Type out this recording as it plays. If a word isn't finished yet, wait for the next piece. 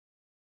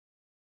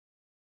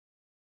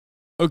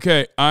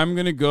Okay, I'm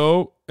going to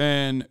go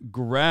and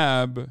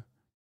grab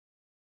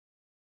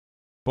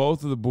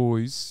both of the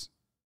boys,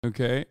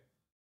 okay?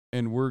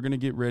 And we're going to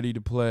get ready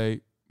to play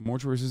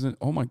Mortuary Assistant.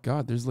 Oh my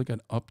God, there's like an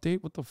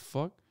update? What the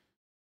fuck?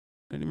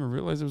 I didn't even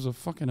realize there was a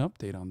fucking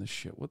update on this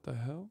shit. What the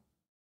hell?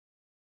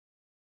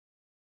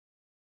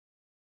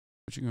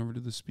 Switching over to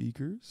the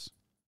speakers.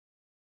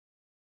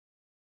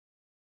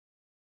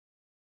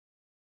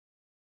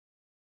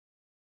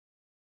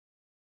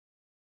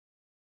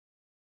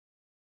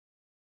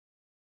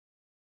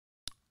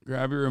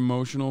 Grab your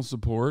emotional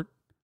support.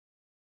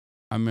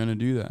 I'm going to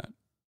do that.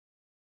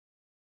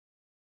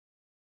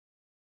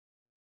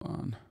 Hold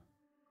on.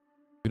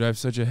 Dude, I have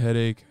such a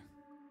headache.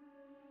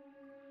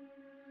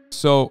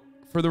 So,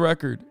 for the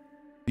record,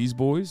 these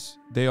boys,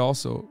 they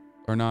also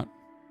are not.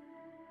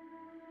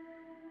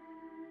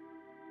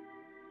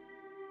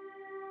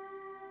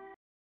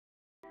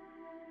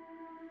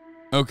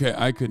 Okay,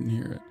 I couldn't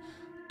hear it.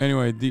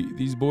 Anyway,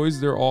 these boys,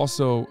 they're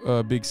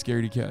also big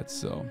scaredy cats,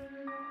 so.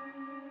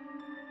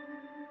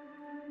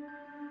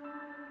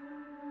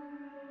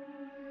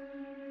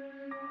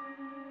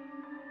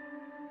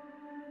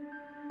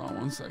 Oh,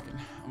 1 second.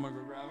 I'm gonna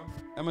go grab them.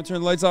 I'm gonna turn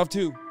the lights off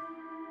too.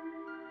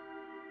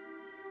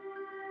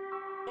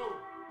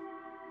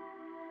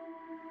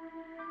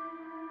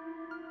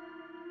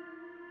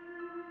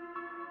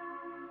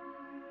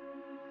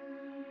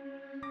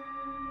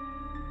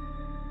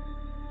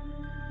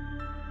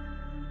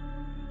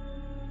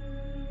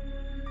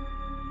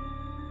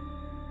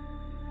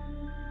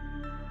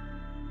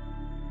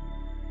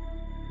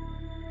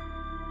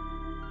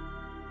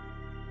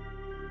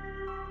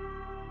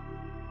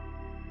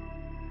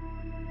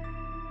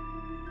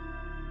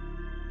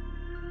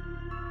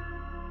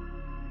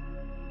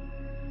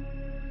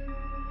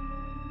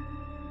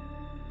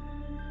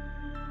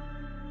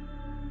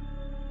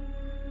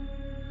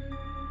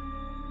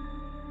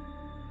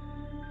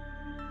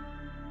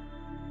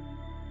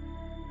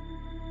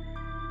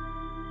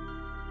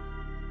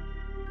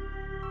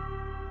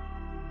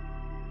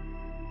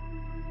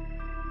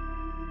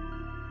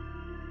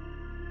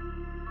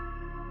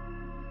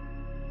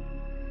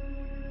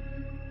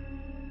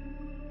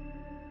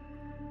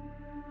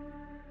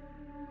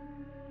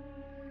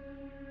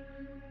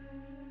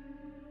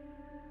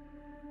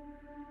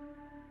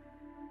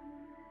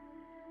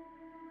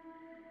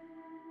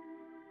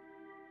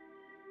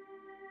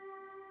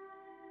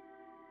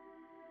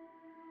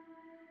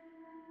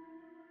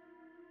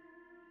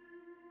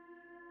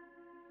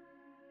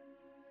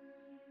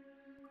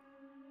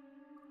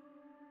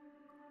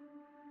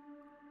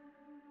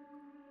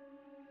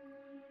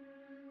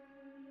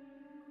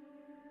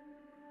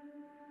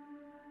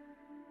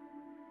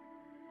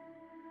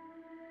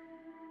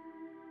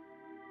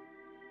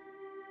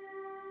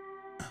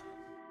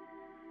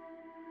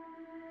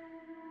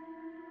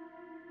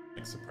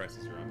 It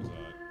suppresses your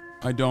appetite.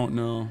 I don't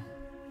know.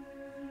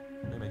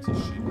 It makes you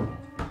shit more.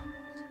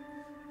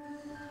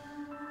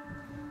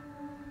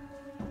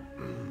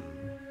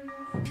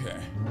 Okay.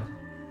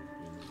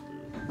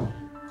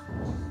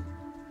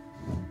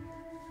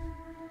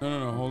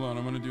 No, hold on.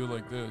 I'm gonna do it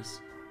like this.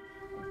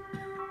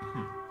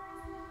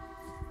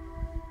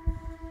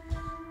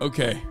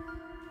 Okay.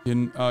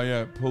 Oh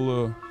yeah,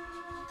 pull a.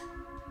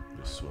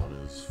 This one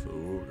is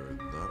full, go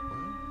that way.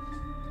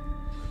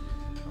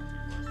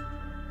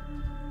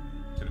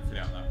 Should it fit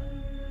out that way?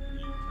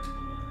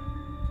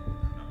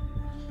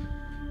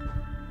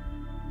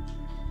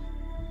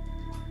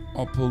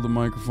 I'll pull the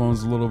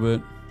microphones a little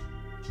bit.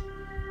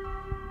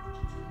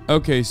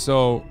 Okay,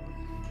 so,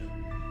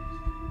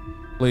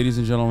 ladies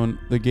and gentlemen,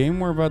 the game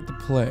we're about to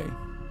play.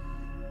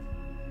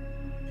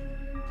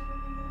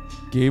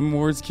 Game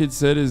Awards Kid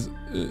said is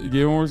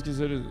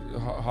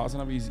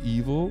Hasanabi is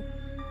evil.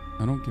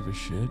 I don't give a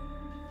shit.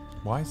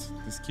 Why is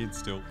this kid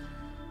still?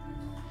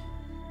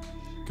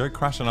 Go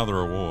crash another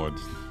award.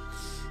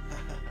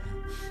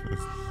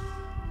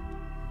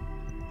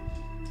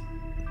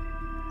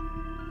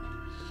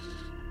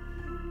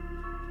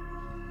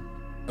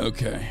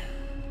 Okay,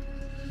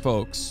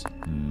 folks.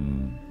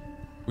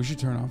 We should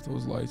turn off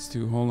those lights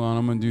too. Hold on,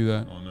 I'm gonna do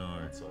that. Oh no.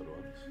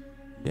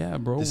 Yeah,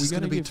 bro, This we is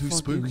gotta gonna be get too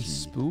fucking spooky.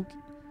 Spook.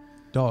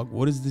 Dog,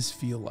 what does this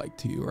feel like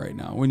to you right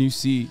now when you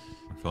see?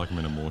 I feel like I'm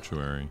in a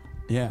mortuary.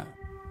 Yeah,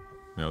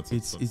 No,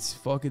 it's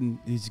fucking.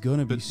 It's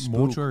gonna be But spook.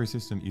 mortuary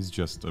assistant is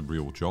just a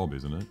real job,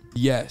 isn't it?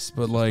 Yes,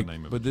 but It's just like, the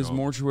name of but the this job.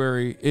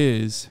 mortuary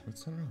is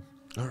What's that?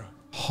 Alright.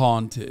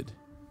 haunted.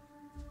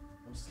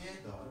 I'm scared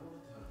though. I don't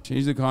want to.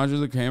 Change the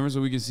contours of the camera so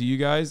we can see you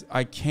guys.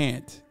 I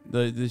can't.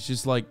 It's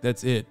just like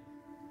that's it. I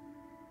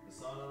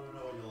don't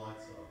know what your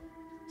lights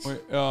are.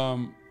 Wait,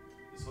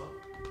 This one?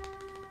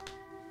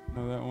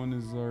 no, that one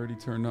is already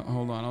turned up.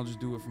 Hold on, I'll just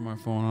do it from my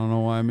phone. I don't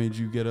know why I made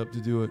you get up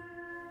to do it.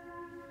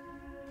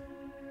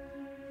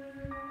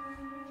 Should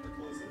I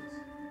close this?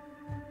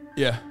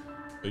 Yeah,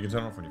 You can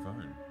turn it off on your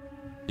phone.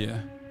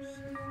 yeah.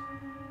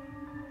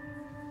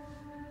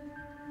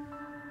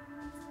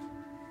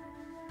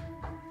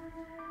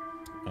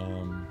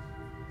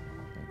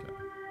 Okay.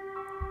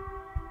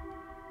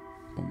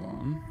 Hold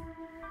on.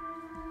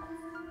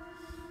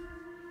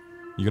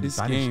 You got to This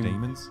banish game-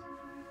 demons?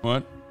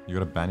 What? You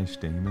got to banish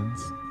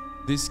demons?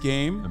 This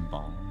game. And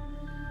bomb?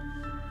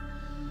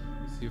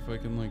 Let's see if I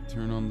can like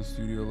turn on the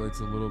studio lights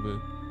a little bit.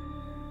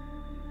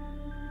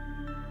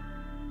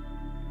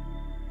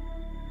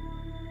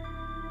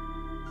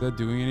 Is that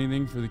doing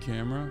anything for the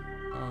camera?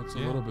 Oh, it's a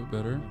Yeah. little bit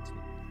better.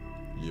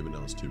 Yeah, but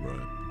now it's too bright.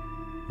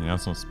 Yeah,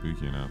 it's not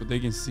spooky enough. But they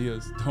can see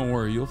us. Don't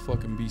worry, you'll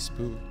fucking be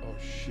spooked. Oh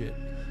shit.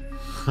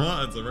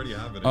 It's already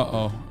happening.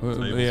 Uh-oh. Table's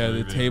Yeah, the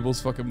moving.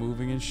 table's fucking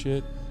moving and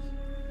shit.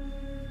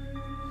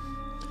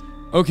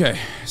 Okay,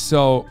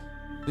 so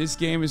this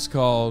game is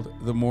called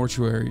The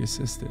Mortuary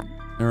Assistant.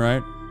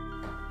 Alright?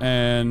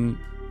 And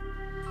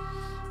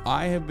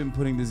I have been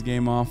putting this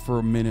game off for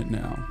a minute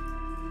now.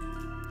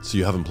 So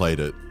you haven't played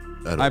it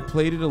at all? I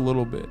played it a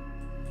little bit.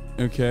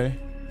 Okay?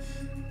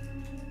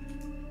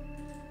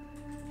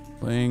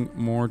 Playing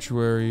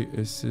Mortuary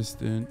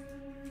Assistant.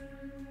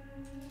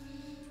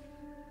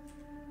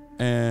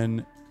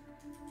 And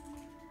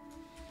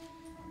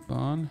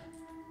on.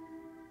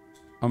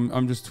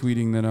 I'm just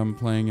tweeting that I'm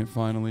playing it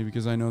finally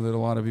because I know that a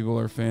lot of people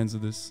are fans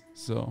of this,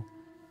 so.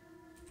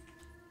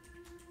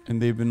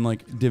 And they've been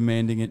like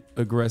demanding it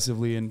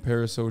aggressively and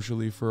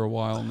parasocially for a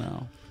while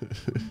now.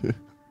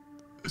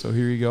 So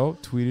here you go.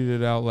 Tweeted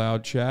it out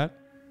loud, chat.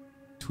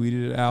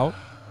 Tweeted it out.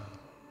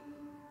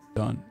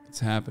 Done. It's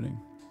happening.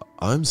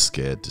 I'm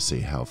scared to see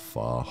how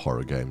far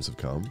horror games have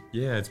come.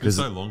 Yeah, it's been 'Cause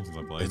so long since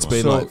I played it's one.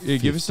 been So like yeah,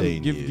 give us some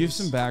 15 give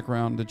some years.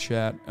 background to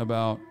chat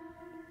about.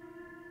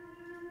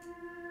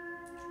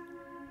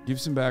 Give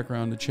some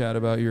background to chat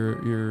about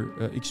your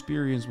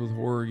experience with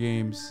horror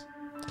games.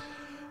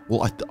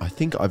 Well, I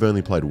think I've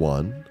only played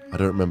one. I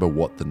don't remember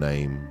what the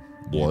name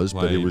was,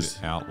 but it played was...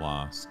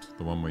 Outlast,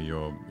 the one where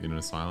you're in an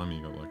asylum.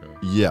 You got like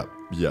a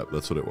Yeah,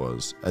 that's what it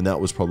was. And that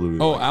was probably...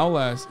 Oh, like,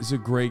 Outlast is a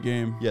great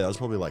game. yeah, that was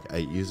probably like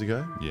 8 years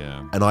ago.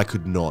 yeah. And I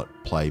could not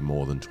play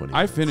more than 20 I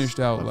minutes finished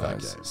of that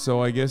Outlast, game.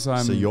 so I guess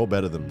I'm So you're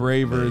better than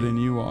braver me. than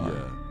you are.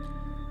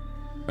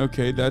 Yeah.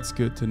 Okay, that's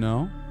good to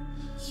know.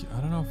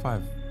 I don't know if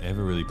I've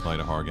ever really played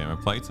a horror game.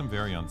 I've played some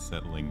very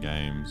unsettling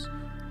games,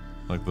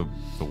 like the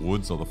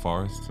woods or the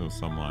forest or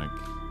some like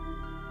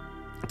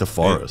The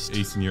forest.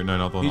 Eastern Europe. No,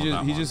 not the He not just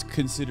that he one. just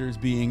considers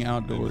being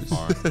outdoors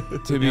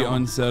Forest. to be Yeah.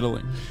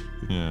 unsettling.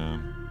 Yeah.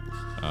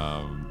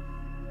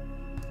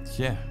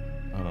 Yeah.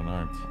 I don't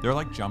know. There are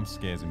like jump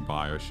scares in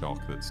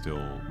BioShock that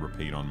still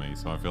repeat on me,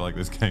 so I feel like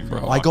this game.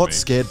 Bro. I got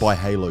scared by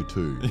Halo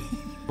 2.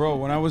 Bro,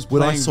 when I was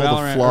When I playing saw the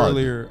Valorant flood.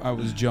 earlier, I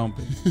was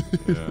jumping.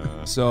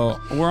 Yeah. So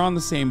we're on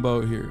the same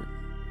boat here.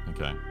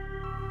 Okay.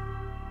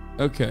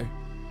 Okay.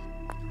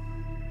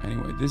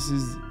 Anyway, this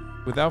is,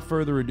 without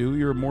further ado,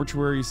 you're a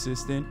mortuary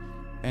assistant,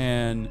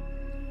 and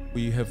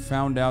we have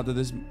found out that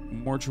this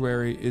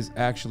mortuary is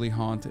actually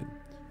haunted.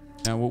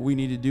 Now, what we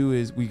need to do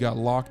is, we got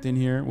locked in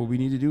here. What we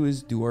need to do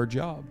is do our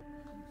job.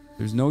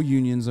 There's no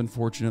unions,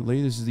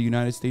 unfortunately. This is the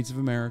United States of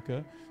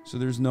America, so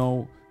there's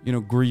no,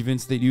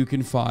 grievance that you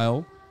can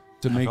file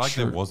to I make feel like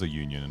sure. there was a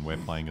union, and we're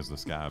playing as the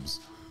scabs.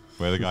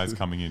 We're the guys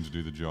coming in to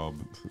do the job.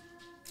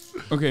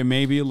 Okay,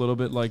 maybe a little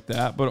bit like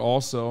that, but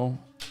also,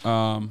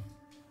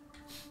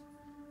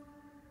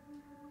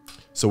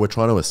 So we're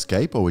trying to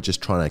escape, or we're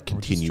just trying to just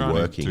continue trying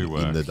to working do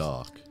in the work.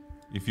 dark?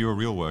 If you're a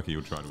real worker,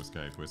 you'll try to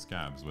escape. We're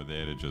scabs. We're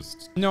there to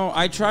just. no,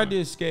 I tried to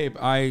escape.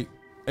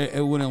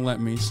 It wouldn't let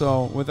me.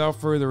 So, without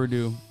further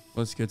ado,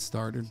 let's get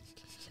started.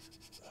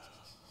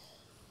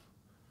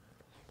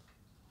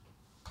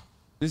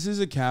 This is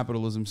a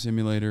capitalism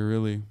simulator,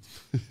 really.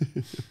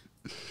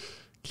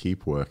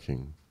 Keep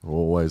working.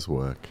 Always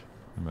work.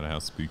 No matter how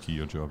spooky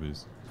your job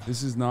is.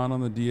 This is not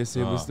on the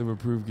DSA list of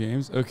approved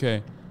games.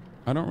 Okay.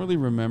 I don't really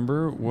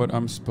remember what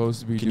I'm supposed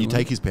to be Can doing. you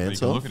take his But you pants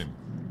can off? look at him.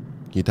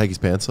 Can you take his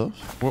pants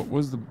off? What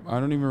was the? I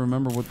don't even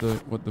remember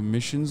what the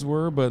missions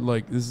were, but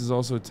like this is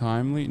also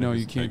timely. No,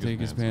 you can't take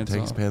his pants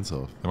Take off. his pants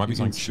off. There might be You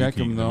can something check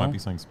spooky. him, There might though. be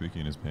something spooky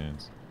in his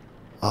pants.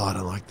 Oh, I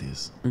don't like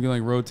this. We can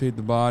like rotate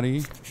the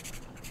body.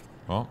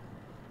 Well,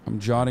 I'm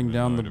jotting Been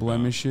down the worried about.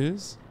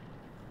 blemishes.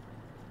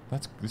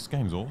 this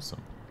game's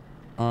awesome.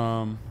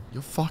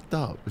 You're fucked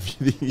up.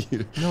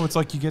 No, it's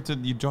like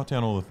you jot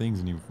down all the things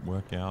and you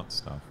work out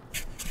stuff.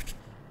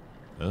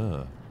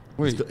 Ugh.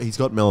 Wait, He's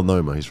got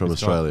melanoma. He's from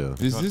He's got- Australia.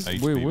 is got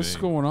this? Wait, what's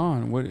HPV. going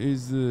on? What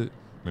is the?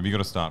 Maybe you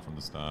got to start from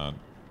the start.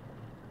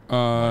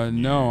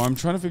 No, I'm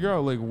trying to figure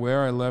out like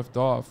where I left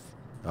off.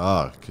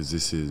 Ah, because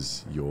this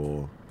is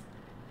your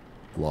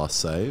last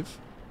save.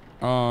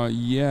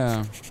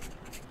 Yeah.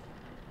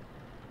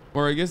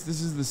 Or I guess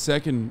this is the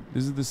second.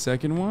 This is the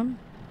second one.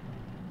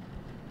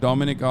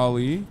 Dominic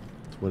Ali,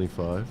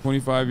 25.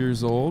 25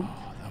 years old.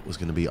 Oh, that was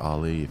going to be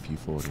Ali if you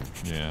fought him.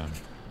 Yeah.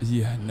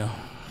 Yeah, no.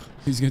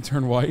 He's gonna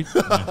turn white.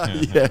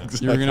 Yeah,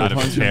 exactly. You're gonna Out of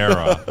punch him.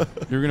 terror.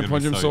 You're gonna Gonna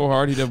punch be him so- so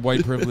hard he'd have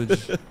white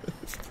privilege.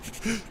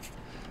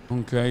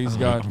 Okay, he's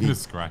got. I'm gonna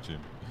scratch him.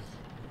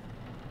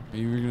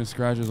 You're gonna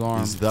scratch his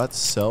arm. Is that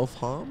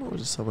self-harm, or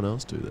does someone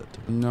else do that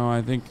to him? No,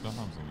 I think. Sometimes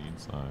on the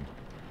inside.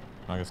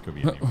 I guess it could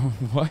be anywhere.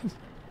 What?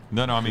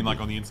 No, I mean like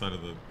on the inside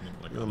of the.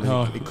 Like I on mean, the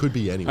Oh. inside It of could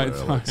be anywhere, I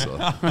thought-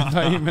 Alexa. I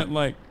thought you meant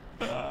like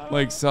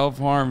self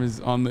harm is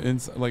on the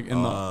inside, like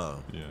in the Ah,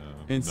 Yeah.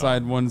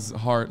 inside one's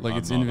heart, like I'm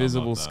it's not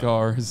invisible that.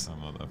 scars.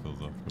 I'm not that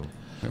philosophical.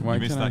 Wait, why You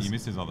missed can't I that. You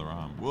missed his other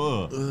arm.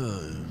 Whoa.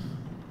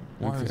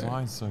 Why are his Okay.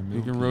 eyes so milky?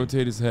 You can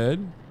rotate his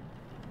head.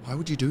 Why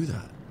would you do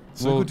that?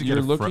 So Well, good to get you're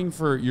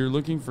a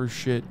looking for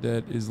shit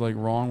that is like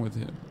wrong with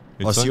him.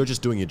 Oh, so you're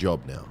just doing your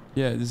job now.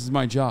 Yeah, this is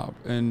my job,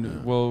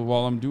 and well,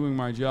 while I'm doing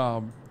my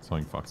job,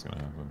 Something fuck's gonna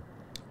happen.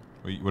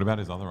 Wait, what about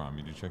his other arm?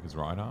 Did you check his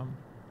right arm?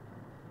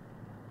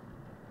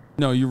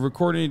 no, you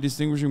record any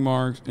distinguishing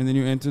marks, and then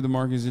you enter the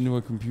markings into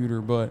a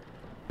computer, but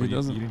Well, it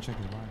doesn't. You didn't check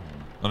his right arm.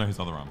 Oh no, his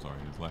other arm. Sorry,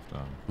 his left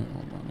arm. Wait,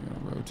 hold on, I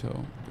gotta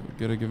roto.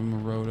 Gotta give him a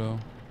roto.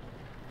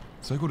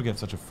 So cool to get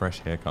such a fresh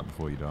haircut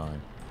before you die.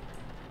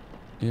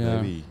 Yeah,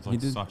 Maybe. It's he like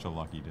did. such a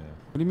lucky death.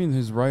 What do you mean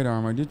his right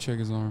arm? I did check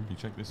his arm. You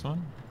check this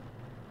one?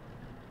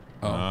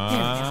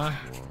 Oh,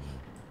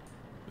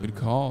 good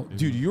call,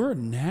 dude. You're a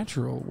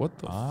natural. What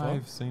the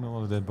I've fuck? seen a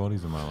lot of dead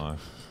bodies in my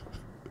life.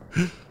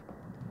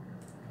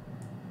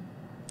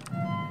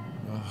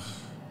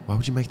 Why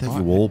would you make that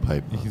your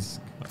wallpaper?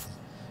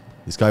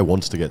 This guy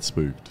wants to get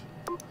spooked.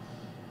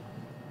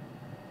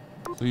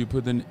 So you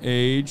put an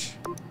age.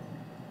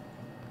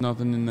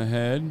 Nothing in the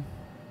head.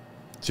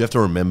 So you have to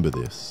remember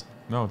this.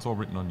 No, it's all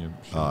written on your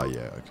shirt. Ah,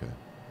 yeah, okay.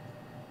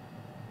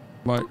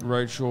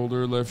 Right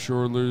shoulder, left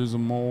shoulder, there's a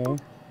mole.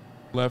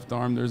 Left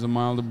arm, there's a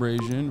mild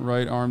abrasion.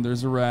 Right arm,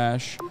 there's a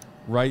rash.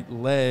 Right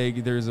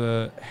leg, there's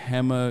a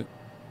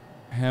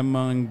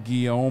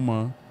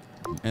hemangioma.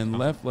 And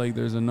left leg,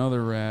 there's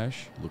another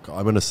rash. Look,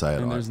 I'm going to say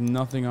And it. there's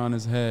nothing on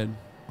his head.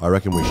 I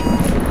reckon we should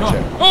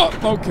check.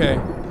 Oh, okay.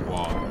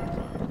 Wow.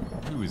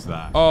 Who is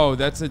that? Oh,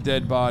 that's a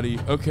dead body.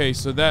 Okay,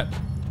 so that...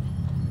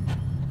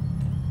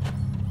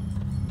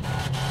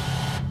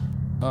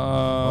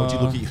 Why would you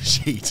look at your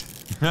sheet?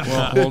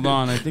 Well, hold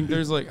on. I think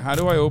there's like... How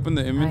do I open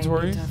the I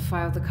inventory? need to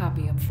file the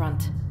copy up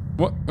front.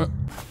 What?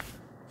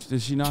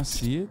 Did she not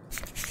see it?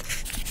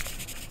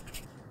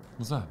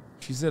 What's that?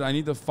 She said, I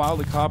need to file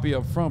the copy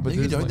up front, but No,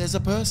 you there's don't. like- There's a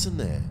person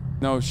there.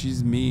 No,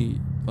 she's me.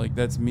 Like,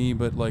 that's me,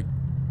 but like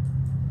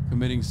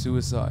committing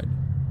suicide.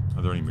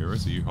 Are there any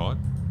mirrors? Are you hot?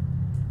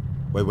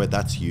 Wait,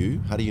 that's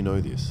you? How do you know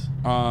this?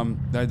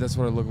 That's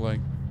what I look like.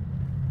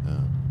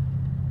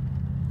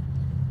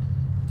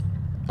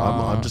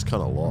 I'm just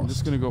kind of lost. I'm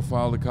just gonna go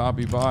file the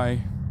copy. Bye.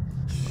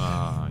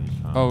 Ah, you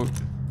can't. Oh,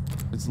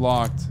 it's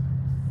locked.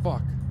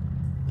 Fuck.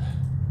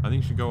 I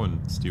think you should go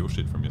and steal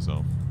shit from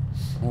yourself.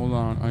 Hold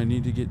on. I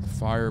need to get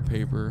fire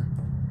paper.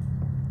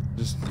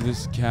 Just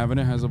this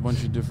cabinet has a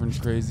bunch of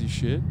different crazy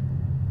shit.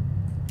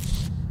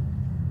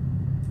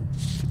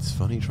 It's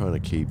funny trying to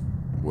keep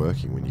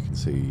working when you can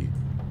see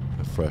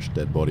a fresh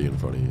dead body in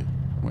front of you.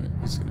 Wait,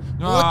 it's gonna.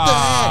 What the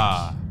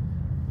heck?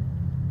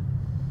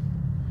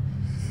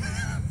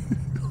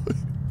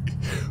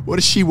 What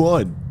does she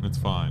want? It's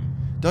fine.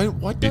 Don't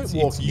walk near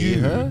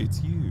her.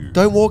 It's you.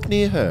 Don't walk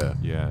near her.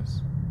 Yes.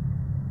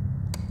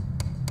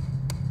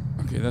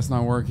 Okay, that's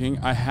not working.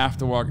 I have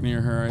to walk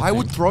near her. I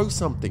would think. throw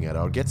something at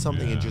her. I'd get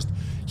something and Yeah. just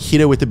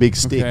hit her with a big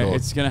stick. Okay, or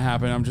it's gonna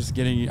happen. I'm just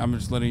letting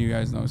you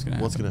guys know it's gonna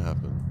happen. what's gonna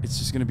happen? It's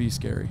just gonna be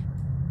scary.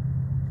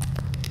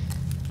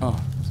 Oh,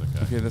 It's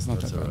okay. okay, that's not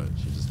That's that bad. alright.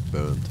 She just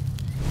burned.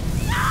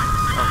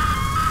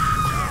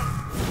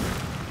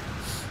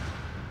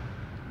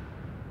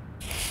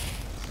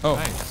 Oh,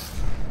 Hey.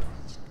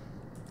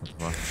 What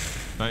the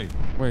fuck? Hey,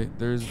 wait,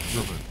 there's...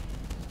 stop it.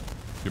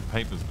 Your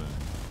paper's there.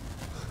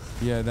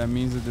 Yeah, that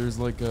means that there's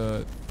like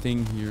a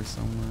thing here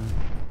somewhere.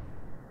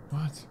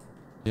 What?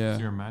 Yeah.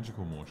 So you're a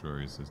magical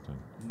mortuary assistant.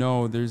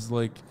 No, there's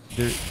like...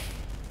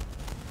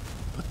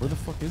 Where the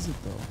fuck is it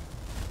though?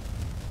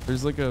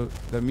 There's like a...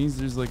 That means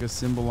there's like a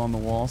symbol on the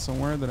wall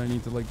somewhere that I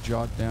need to like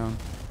jot down.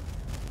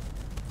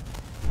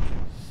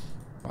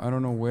 I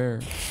don't know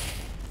where.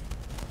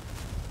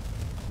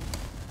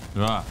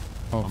 Ah.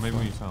 Oh, Or maybe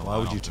when you fuck. turn the Why light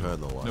would off, you it- turn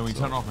the lights No, when you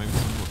turn it off? off, maybe the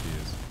symbol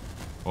appears.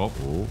 Oh.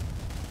 Oh.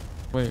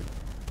 Wait.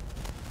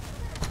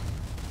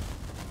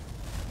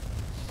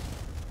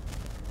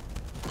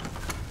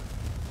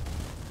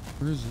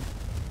 Where is it?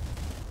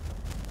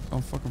 It's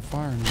on fucking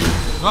fire now.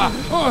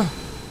 Ah!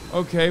 Oh!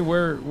 Okay,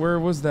 where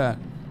was that?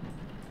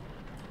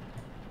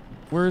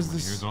 Where is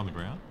Here's this? it on the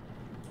ground?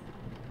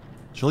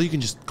 Surely you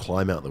can just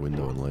climb out the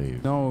window and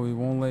leave. No, it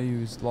won't let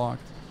you. It's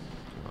locked.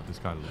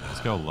 God, this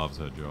girl loves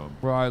her job.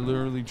 Bro, I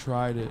literally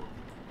tried it.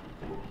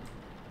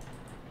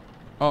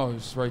 Oh,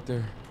 it's right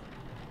there.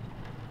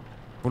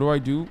 What do I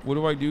do? What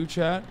do I do,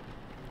 chat?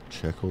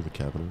 Check all the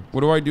cabinets.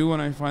 What do I do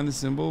when I find the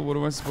symbol? What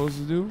am I supposed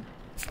to do?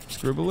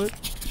 Scribble it?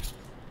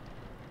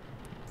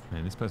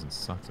 Man, this person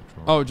sucks at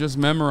drawing. Oh, just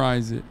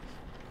memorize it.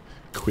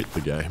 Quit the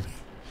game.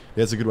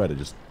 Yeah, it's a good way to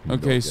just.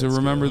 Okay, not so get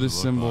remember scared. this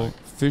look symbol.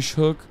 like? Fish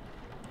hook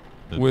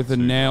The with a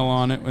two nail dots.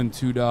 on it and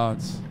 2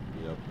 dots.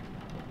 Yep.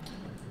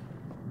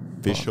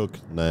 Fish hook,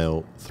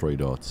 nail, 3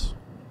 dots.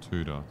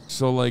 2 dots.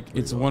 So like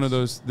Three it's one of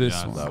dots. those this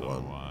Yeah, one. That the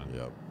one. one.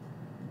 Yep.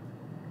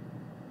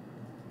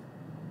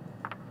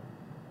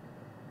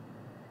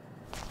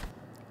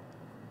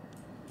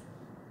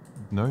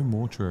 No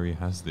mortuary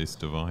has this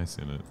device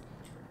in it.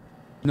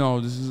 No,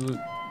 this is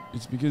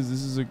it's because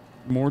this is a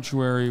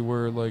mortuary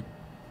where like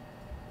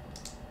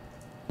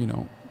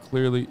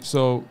clearly.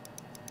 So,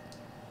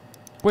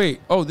 wait.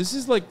 Oh, this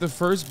is like the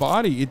first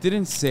body. It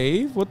didn't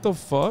save? What the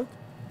fuck?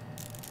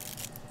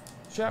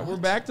 Chat, we're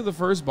back to the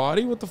first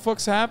body? What the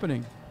fuck's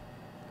happening?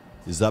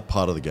 Is that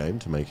part of the game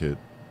to make it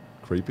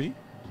creepy?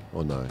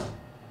 Or no?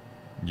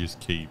 You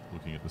just keep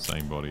looking at the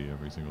same body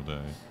every single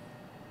day.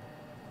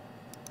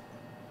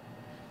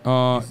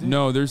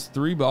 No, there's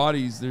 3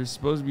 bodies. There's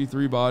supposed to be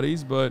 3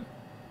 bodies, but...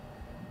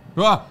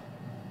 Ah!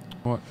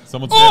 What?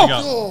 Someone's standing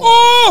up.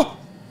 Oh!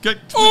 Put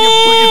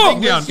your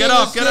thing down. Get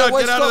up, get out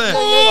of there.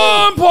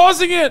 Oh, I'm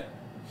pausing it!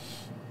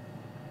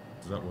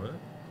 Does that work?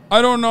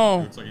 I don't know.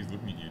 Looks like he's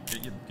looking at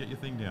you. Get your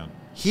thing down.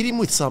 Hit him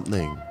with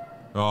something.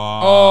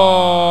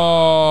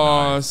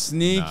 Oh, nice.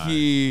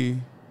 sneaky.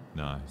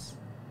 Nice.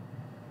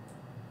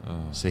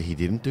 So he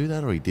didn't do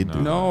that, or he did do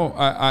that? No,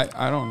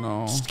 I don't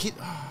know. Just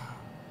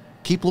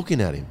keep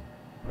looking at him.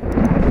 What's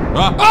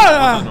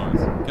that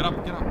noise? Get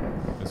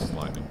up. This is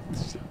lightning.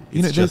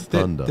 It's just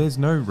thunder. There's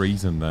no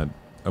reason that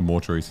a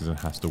mortuary assistant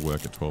has to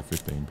work at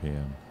 12:15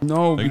 p.m.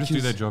 No, They can just do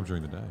because their job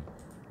during the day.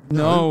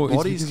 no, it's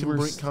bodies because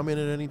we're can come in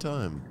at any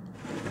time.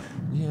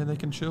 Yeah, they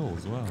can chill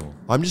as well.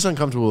 I'm just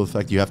uncomfortable with the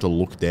fact you have to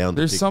look down.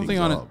 There's to pick something things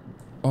on up. it.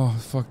 Oh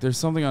fuck! There's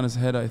something on his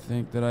head. I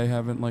think that I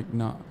haven't like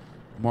not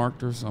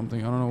marked or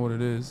something. I don't know what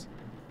it is.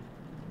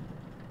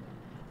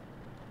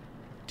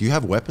 Do you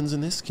have weapons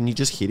in this? Can you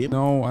just hit him?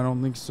 No, I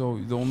don't think so.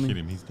 The only Hit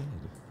him, he's dead.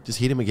 Just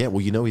hit him again.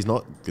 Well, you know he's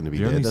not going to be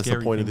The dead. only That's the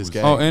scary point of thing this was-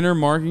 game. Oh, enter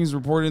markings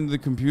reported into the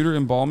computer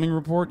embalming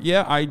report.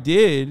 Yeah, I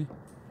did,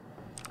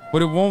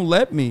 but it won't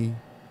let me.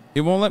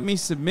 It won't let me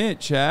submit,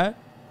 chat.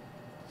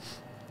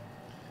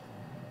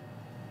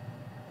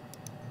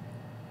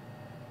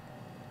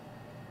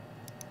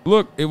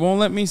 Look, it won't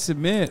let me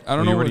submit. I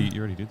don't know. You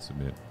already did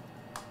submit.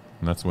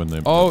 And that's when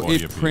the Oh, body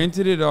it appeared.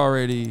 printed it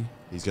already.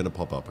 He's going to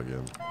pop up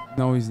again.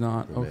 No, he's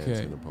not. The man's Okay.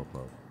 going to pop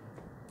up.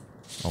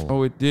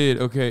 Oh, it did.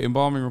 Okay,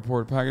 embalming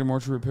report, packet of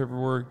mortuary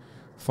paperwork,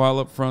 file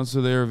up front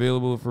so they are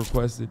available if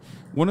requested.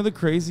 One of the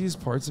craziest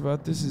parts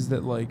about this is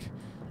that, like,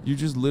 you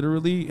just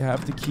literally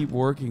have to keep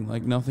working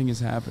like nothing is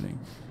happening.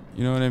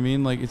 You know what I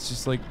mean? Like, it's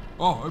just like,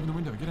 Oh, open the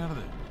window. Get out of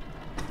there.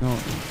 no,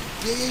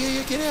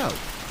 Yeah, get out.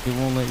 it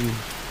won't let you.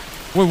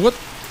 Wait, what?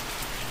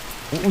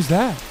 What was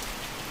that?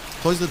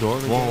 Close the door.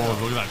 And then get Whoa,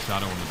 out. look at that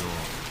shadow on the door.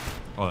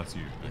 Oh, that's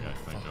you. Okay,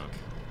 thank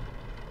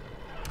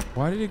God.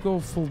 Why did it go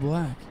full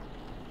black?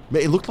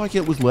 Man, it looked like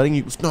it was letting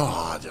you...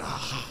 No.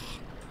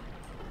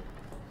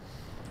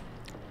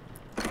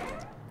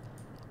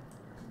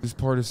 This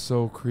part is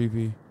so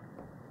creepy.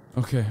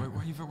 Okay.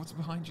 Wait, what's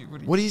behind you?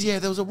 What is... Yeah,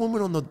 there was a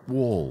woman on the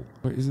wall.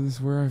 Wait, isn't this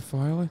where I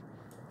file it?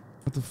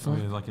 What the Oh, fuck?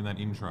 yeah, like in that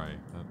in tray.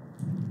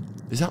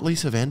 Is that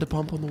Lisa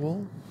Vanderpump on the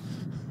wall?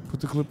 Put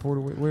the clipboard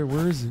away. Wait,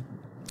 where is it?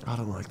 I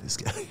don't like this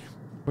game.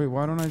 Wait,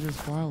 why don't I just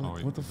file it? Oh,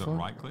 wait, What the is that fuck?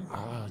 right click?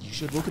 You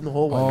should look in the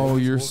hallway. Oh,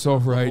 man. you're Just so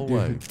walk across the right,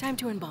 hallway. dude. Time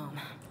to embalm.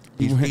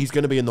 He's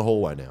going to be in the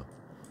hallway now.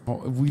 Oh,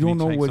 we Can don't you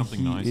know take what something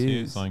he nice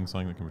here, is.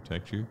 something that can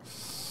protect you.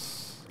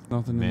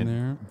 Nothing Man, in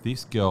there.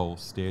 this girl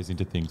stares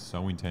into things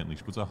so intently.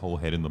 She puts her whole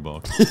head in the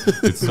box.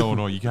 It's so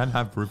annoying. You can't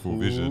have peripheral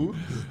vision.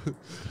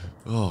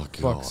 Oh,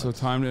 God. Fuck, so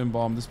time to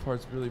embalm. This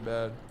part's really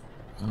bad.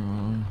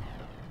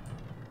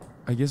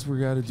 I guess we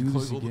gotta do this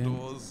Close all the again.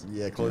 doors.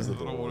 Yeah, close the I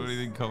don't want doors.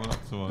 anything coming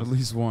up to us. At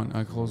least one.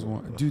 I close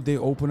one. Dude, they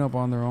open up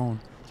on their own.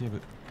 Yeah,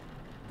 but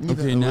Yeah,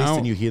 Okay, at now- least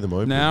then you hear them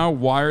open. Now,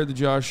 wire the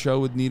jaw shut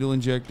with needle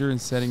injector and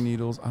setting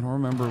needles. I don't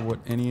remember what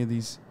any of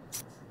these...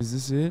 Is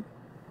this it?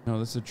 No,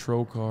 that's a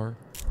trocar.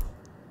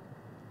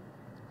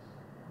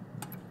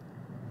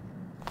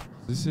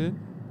 Is this it?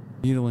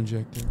 Needle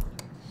injector.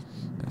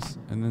 Yes.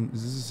 And then,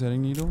 is this a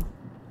setting needle?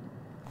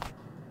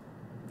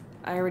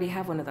 I already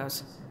have one of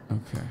those.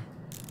 Okay.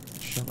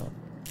 Shut up.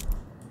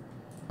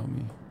 Tell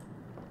me.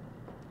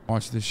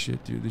 Watch this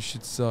shit, dude. This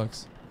shit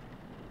sucks.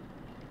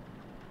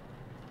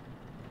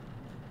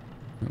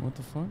 Wait, what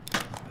the fuck?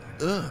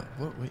 Ugh.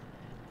 Wait.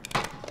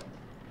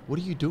 What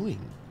are you doing?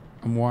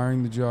 I'm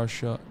wiring the jaw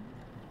shut.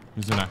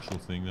 there's an actual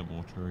thing that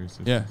mortuary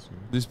assistants Yeah. do.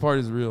 This part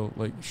is real,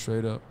 like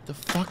straight up. The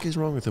fuck is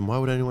wrong with him? Why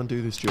would anyone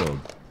do this job?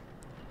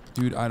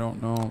 Dude, I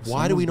don't know.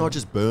 Why do we Someone's not gonna-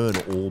 just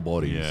burn all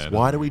bodies? Yeah,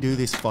 Why do we do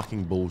this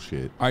fucking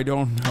bullshit? I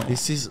don't know.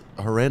 This is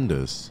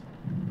horrendous.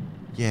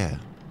 Yeah.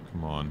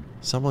 Come on.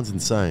 Someone's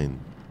insane.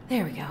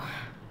 There we go.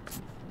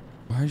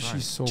 Why is she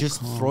so Just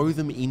calm? throw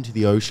them into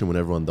the ocean when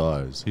everyone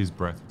dies. His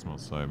breath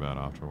smells so bad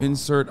after a while.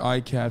 Insert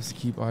eye caps to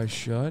keep eyes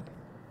shut.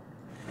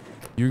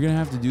 You're gonna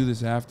have to do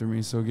this after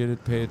me, so get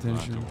it. Pay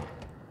attention.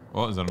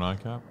 Oh, is that an eye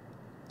cap?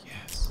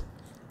 Yes.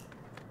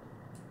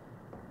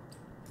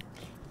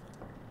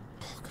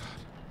 Oh god.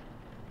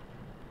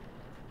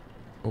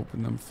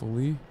 Open them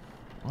fully.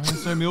 Why are they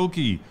so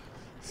milky?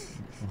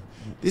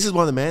 This is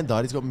why the man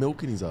died. He's got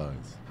milk in his eyes.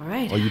 All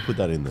right. Oh, you put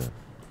that in there.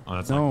 Oh,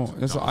 that's No, like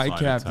that's an eye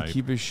double-sided cap to tape.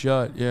 keep it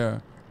shut. Yeah.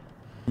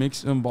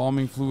 Mix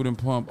embalming fluid and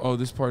pump. Oh,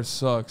 this part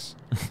sucks.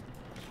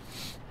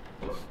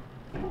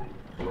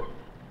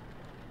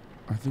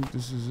 I think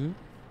this is it.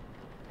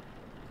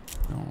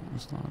 No,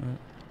 it's not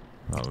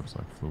it. That looks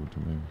like fluid to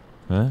me.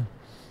 Huh?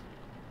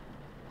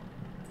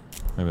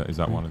 Maybe is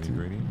that one of the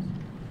ingredients?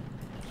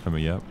 I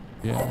mean, yep.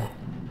 Yeah.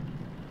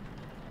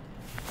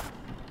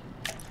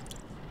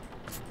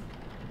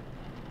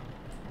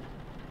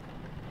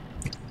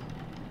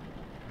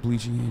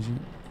 bleaching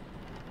agent.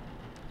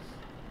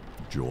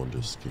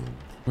 Jaundice skin.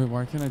 Wait,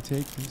 why can't I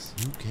take this?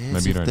 Who cares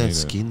Maybe you if don't their need it.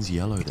 skin's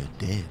yellow? They're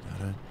dead.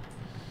 I don't.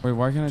 Wait,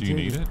 why can't I Do take you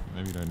need it?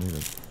 Maybe you don't need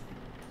it.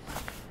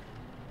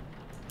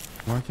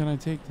 Why can't I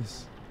take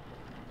this?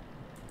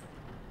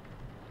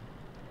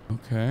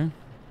 Okay.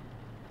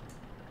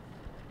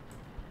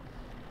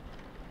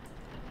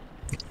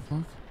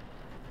 Fuck.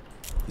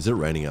 Is it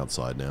raining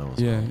outside now? As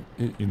Yeah.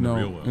 well? In the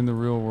real world. In the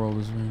real world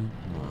is raining.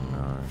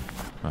 Oh,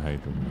 no. I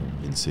hate them.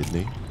 In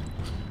Sydney.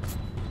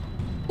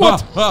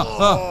 What?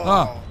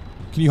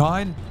 Can you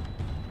hide?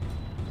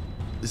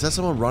 Is that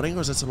someone running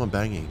or is that someone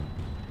banging?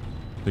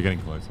 They're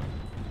getting closer.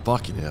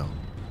 Fucking hell.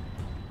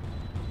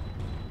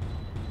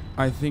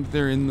 I think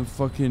they're in the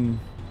fucking...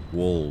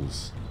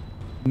 Walls.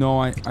 No,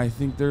 I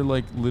think they're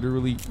like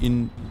literally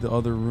in the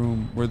other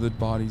room where the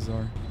bodies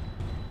are.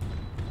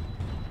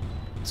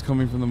 It's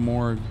coming from the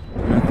morgue.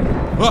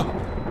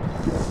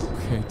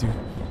 Okay, dude.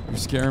 You're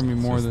scaring me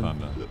more It's than...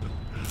 thunder.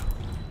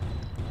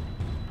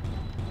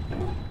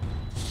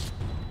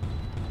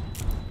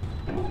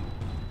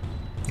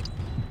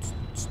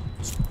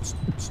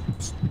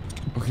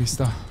 Okay,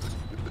 stop.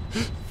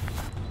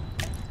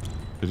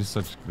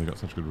 They got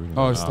such good reading.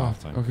 Oh, it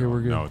stopped. thank Okay, God.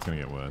 we're good. No, it's gonna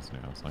get worse now.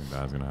 Something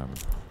bad's gonna happen.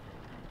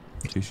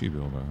 Tissue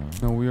builder,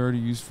 huh? No, we already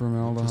used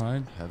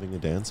formaldehyde. Having a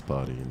dance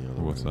party in the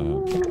other What's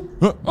room.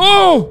 that?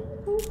 Oh!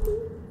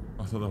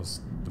 I thought that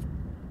was.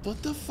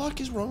 What the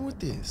fuck is wrong with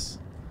this?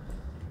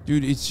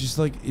 Dude, it's just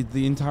like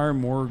the entire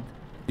morgue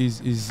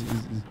is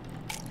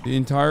the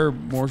entire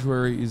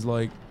mortuary is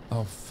like,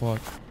 oh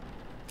fuck.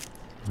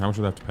 How much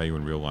would they have to pay you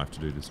in real life to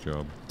do this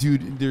job?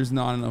 Dude, there's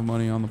not enough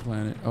money on the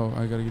planet. Oh,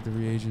 I gotta get the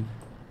reagent.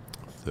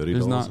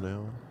 $30 not- an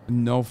hour?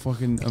 No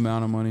fucking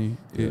amount of money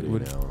it 30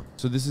 would. an hour.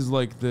 So this is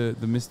like the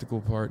mystical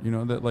part, you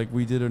know, that like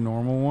we did a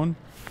normal one.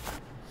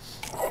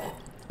 Okay.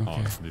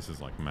 Oh, this is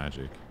like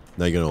magic.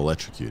 Now you're going to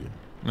electrocute him.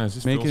 No, it's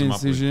just Make fills an them up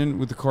with- incision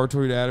with the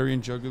carotid artery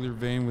and jugular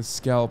vein with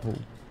scalpel.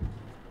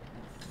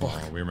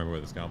 Oh, we remember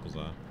where the scalpels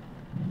are.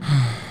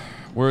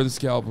 Where are the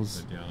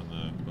scalpels? They're down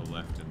on the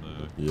left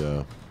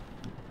Yeah.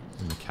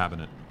 in the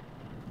cabinet.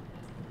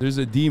 There's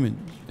a demon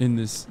in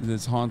this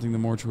that's haunting the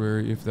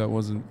mortuary, if that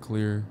wasn't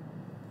clear.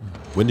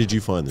 When did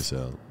you find this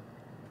out?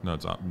 No,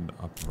 it's up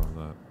above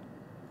that.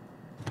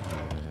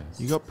 Yes.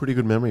 You got pretty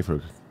good memory for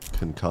a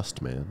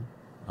concussed man.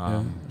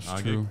 it's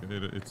I true.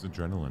 It's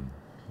adrenaline.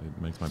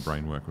 It makes my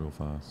brain work real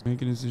fast.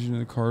 Make an incision in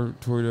the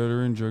carotid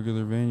artery and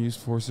jugular vein. Use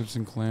forceps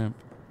and clamp.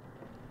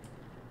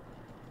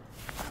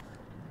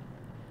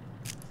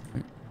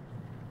 Wait.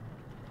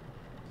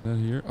 Is that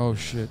here? Oh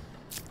shit.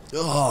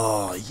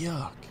 Oh,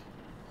 yuck.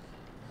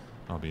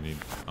 Oh, do you need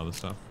other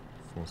stuff?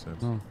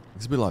 Forceps? No.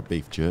 It's a bit like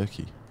beef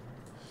jerky.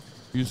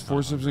 Use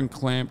forceps and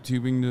clamp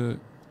tubing to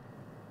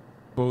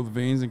both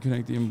veins and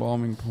connect the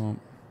embalming pump.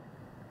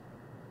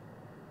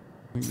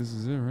 I think this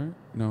is it, right?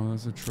 No,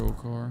 that's a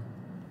trocar.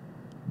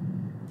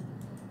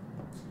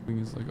 Tubing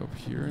is like up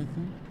here, I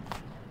think.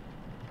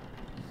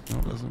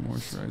 No, that's a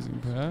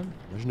moisturizing pad.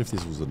 Imagine if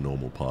this was a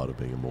normal part of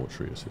being a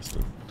mortuary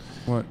assistant.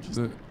 What?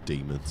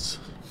 Demons.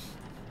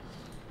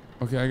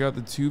 Okay, I got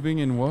the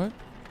tubing and what?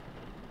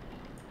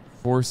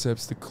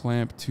 Forceps to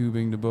clamp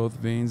tubing to both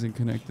veins and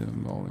connect the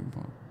embalming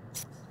pump.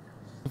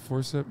 The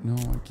forceps? No,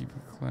 I keep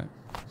it clamped.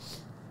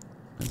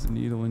 There's a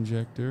needle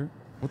injector.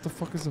 What the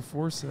fuck is a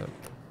forceps?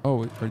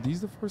 Oh, are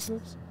these the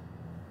forceps?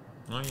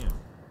 Oh, yeah.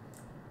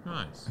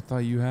 Nice. I thought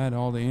you had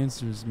all the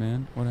answers,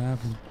 man. What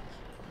happened?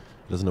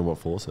 Doesn't know what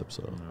forceps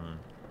are. No.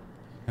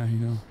 Yeah, you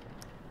know.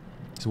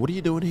 So what are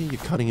you doing here?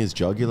 You're cutting his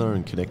jugular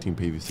and connecting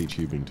PVC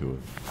tubing to it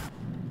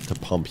to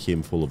pump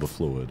him full of a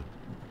fluid.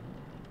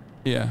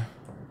 Yeah.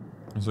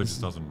 So it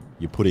just doesn't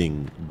You're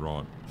putting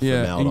rot.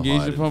 Yeah, formaldehyde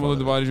engage the in pump front of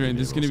the of body it, drain.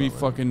 This is or going to be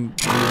something. fucking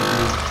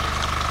weird.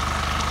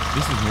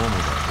 This is normal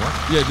though. What?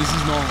 Yeah, this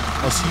is normal.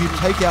 Oh, so you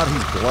take out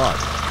his blood.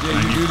 Yeah,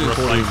 And you do this.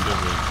 replace it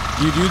with...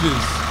 You do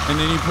this. And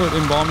then you put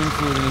embalming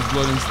fluid in his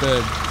blood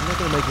instead. You're not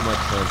going to make him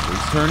like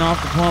translucent. Turn off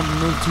the pump,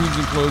 remove tubes,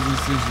 and close the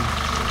incision.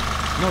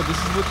 No,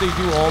 this is what they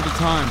do all the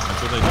time.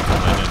 That's what they did to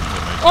Lennon. to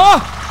make- Oh!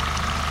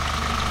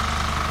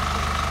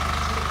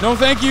 No,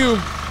 thank you.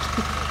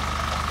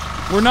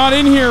 We're not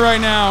in here right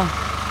now.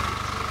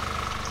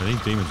 I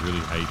think demons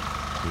really hate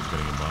who's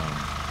getting embalmed.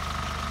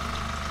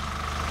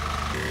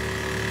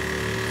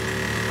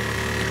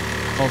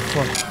 Oh,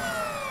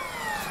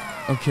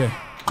 fuck. Okay.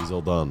 He's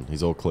all done.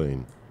 He's all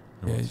clean.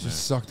 Yeah, he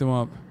just sucked him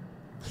up.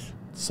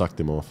 Sucked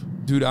him off.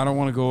 Dude, I don't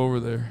want to go over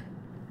there.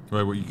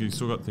 Wait, well, you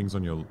still got things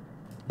on your...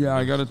 Yeah,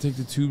 I got to take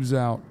the tubes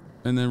out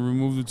and then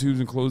remove the tubes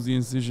and close the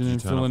incision Did you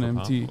and turn fill off an the pump,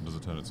 empty. or does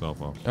it turn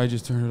itself off? I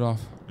just turned it off.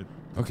 It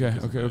Okay,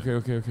 isn't okay, there.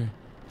 okay.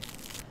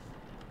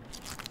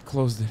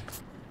 Closed it.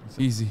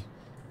 Easy.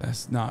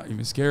 That's not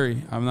even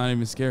scary. I'm not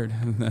even scared.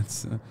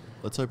 That's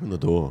Let's open the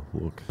door.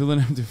 Look. fill an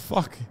empty.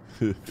 Fuck.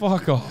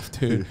 Fuck off,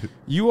 dude.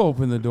 You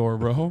open the door,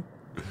 bro.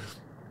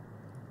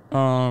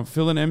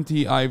 Fill an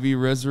empty IV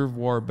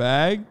reservoir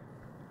bag.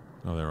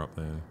 Oh, they're up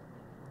there.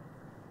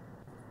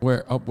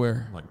 Where? Up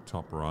where? Like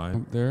top right.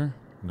 Up there?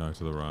 No,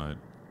 to the right.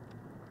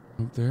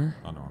 Up there?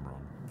 Oh, no, I'm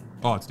wrong.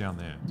 Oh, it's down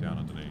there. Down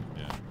underneath,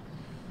 yeah.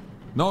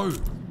 No!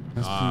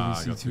 That's I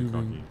PVC got too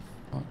tubing.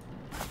 cocky.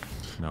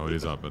 No, it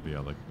is up at the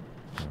other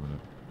cabinet.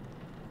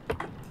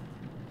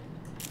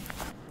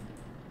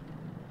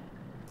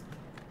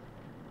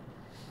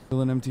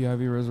 Fill an empty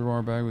IV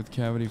reservoir bag with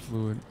cavity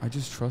fluid. I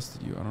just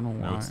trusted you. I don't know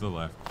why. No, it's the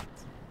left.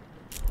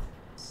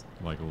 It's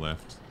like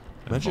left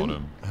and Imagine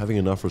bottom. having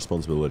enough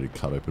responsibility to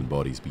cut open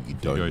bodies, but you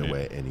don't go know down.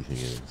 where anything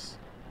is.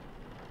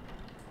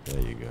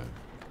 There you go.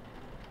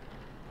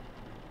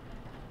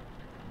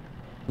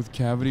 With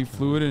cavity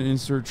fluid and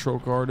insert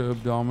trocar to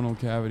abdominal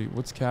cavity.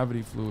 What's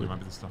cavity It fluid? might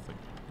be the stuff that...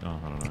 Oh,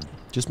 I don't know.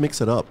 Just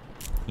mix it up.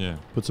 Yeah.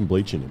 Put some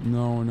bleach in it.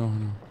 No. No.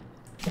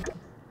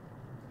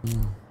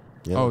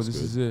 Yeah, Oh, that's this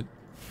good. is it.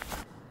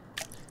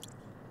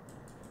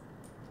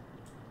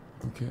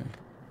 Okay.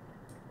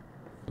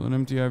 Fill an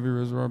empty IV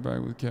reservoir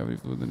bag with cavity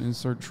fluid, then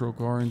insert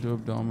trocar into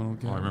abdominal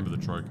cavity. Oh, I remember the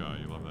trocar.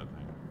 You love that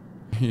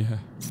thing. Yeah.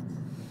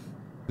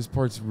 This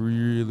part's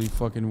really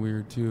fucking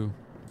weird too.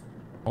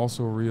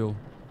 Also real.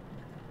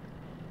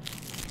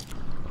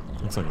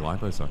 Looks like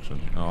liposuction.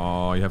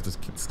 Oh, you have to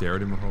stare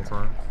at him the whole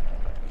time?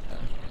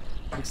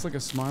 Looks like a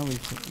smiley.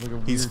 Like a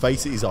His weird-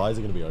 face, his eyes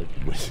are going to be open.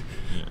 Yeah.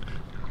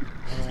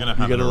 He's gonna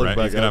have, gotta look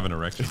back he's gonna up. have an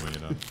erection when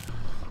you're done.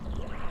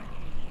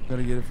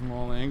 Gotta get it from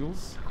all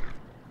angles.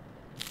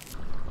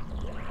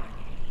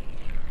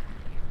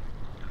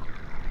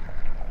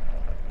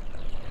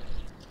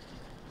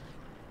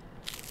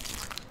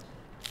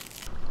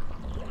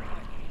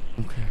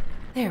 Okay.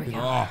 There we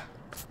go.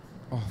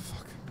 Oh,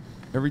 fuck.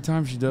 Every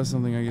time she does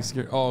something, I get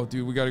scared. Oh,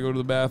 dude, we gotta go to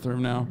the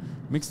bathroom now.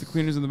 Mix the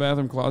cleaners in the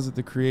bathroom closet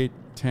to create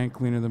tank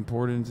cleaner, then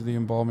pour it into the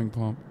embalming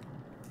pump.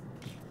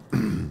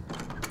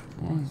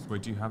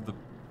 Wait, do you have the...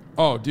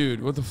 Oh,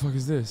 dude, what the fuck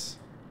is this?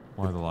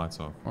 Why are the lights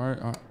off? All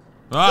right.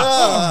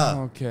 Ah!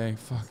 Okay,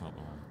 fuck. That's not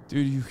the one.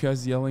 Dude, you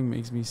guys yelling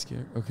makes me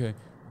scared. Okay,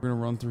 we're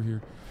gonna run through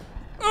here.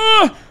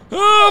 Ah!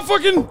 Ah!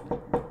 Fucking!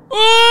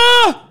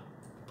 Ah!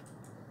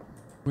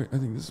 Wait, I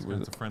think this is where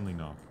It's a friendly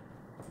knock.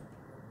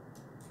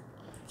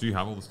 Do you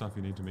have all the stuff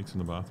you need to mix in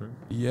the bathroom?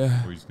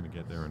 Yeah. Or are you just going to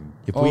get there and...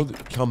 If Oh, we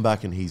come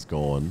back and he's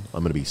gone,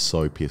 I'm going to be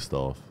so pissed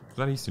off. Is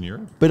that Eastern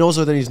Europe? But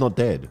also, then he's not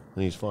dead.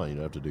 Then he's fine. You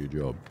don't have to do your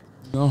job.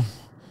 No.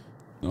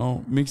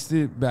 No. Mix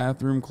the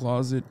bathroom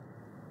closet.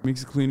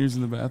 Mix the cleaners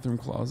in the bathroom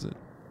closet.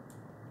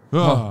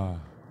 Ah.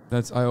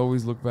 That's. I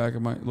always look back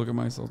at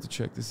myself to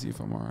check to see if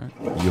I'm all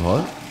right. You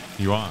hot?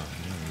 You are.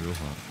 Yeah, real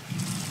hot.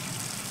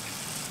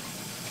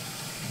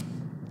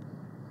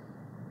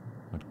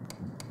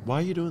 Why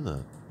are you doing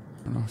that?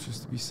 I don't know,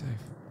 just to be safe.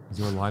 Is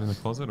there a light in the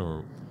closet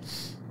or...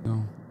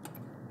 No.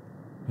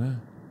 Yeah.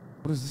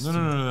 What is this?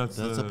 No, that's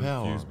That's the a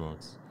power. fuse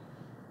box.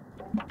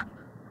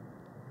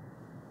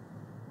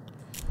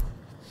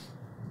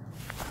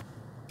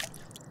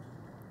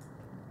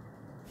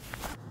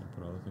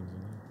 Put other things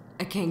in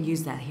I can't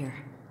use that here.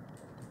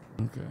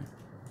 Okay.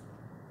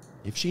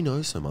 If she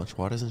knows so much,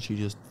 why doesn't she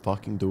just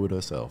fucking do it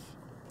herself?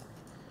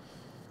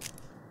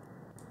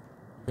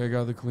 Okay, I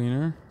got the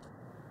cleaner.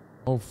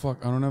 Oh fuck!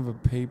 I don't have a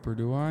paper,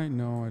 do I?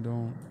 No, I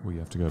don't. there. Well, you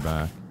have to go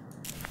back.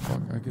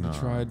 Fuck! I could have No.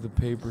 tried the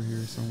paper here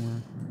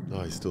somewhere.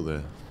 Oh, he's still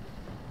there.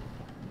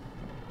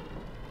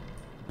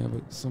 Yeah,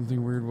 but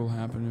something weird will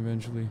happen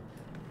eventually.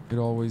 It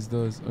always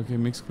does. Okay,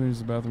 mix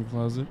cleaners in the bathroom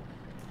closet.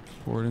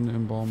 Pour it in the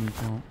embalming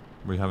pump.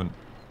 We haven't...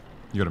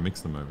 You got to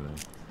mix them over there.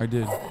 I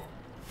did.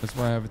 That's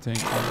why I have a tank.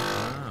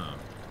 Ah.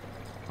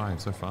 Fine,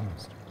 so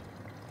fast.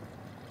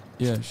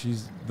 Yeah, I'm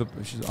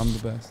the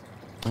best.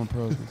 I'm a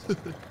pro at this.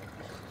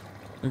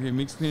 Okay,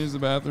 mix cleaners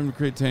in the bathroom to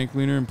create tank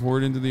cleaner and pour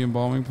it into the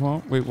embalming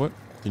pump. Wait, what?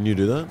 Can you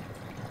do that?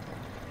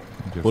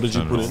 have What to did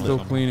you turn it put on in or Still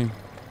something. cleaning.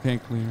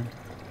 Tank cleaner.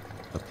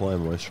 Apply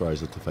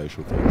moisturizer to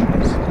facial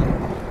features.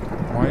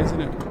 Why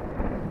isn't it?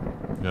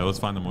 Yeah, let's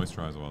find the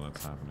moisturizer while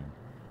that's happening.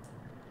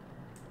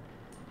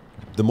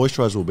 The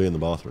moisturizer will be in the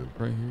bathroom.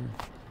 Right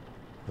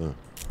here. Oh.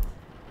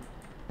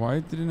 Why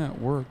didn't that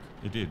work?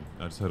 It did.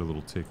 I just heard a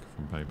little tick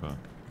from paper.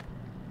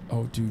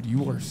 Oh, dude,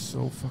 you are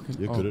so fucking...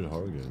 You're oh, good at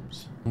horror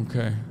games.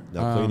 Okay.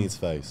 Now clean his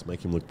face.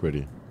 Make him look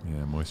pretty.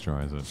 Yeah,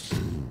 moisturize it.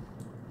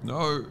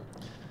 No!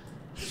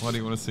 Why do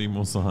you want to see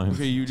more signs?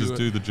 Okay, you do Just it.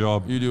 do the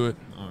job. You do it.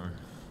 No.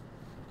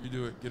 You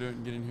do it. Get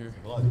in here.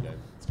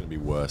 It's going to be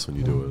worse when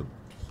you do it.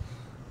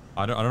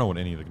 I don't know what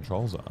any of the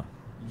controls are.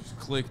 You just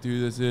click,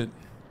 dude. That's it.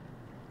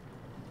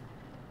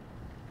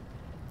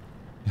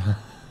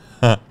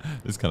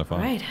 It's kind of fun.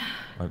 All right.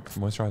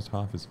 Moisturized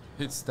half is...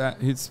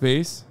 Hit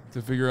space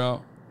to figure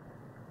out.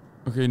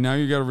 Okay, now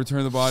you got to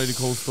return the body to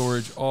cold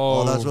storage.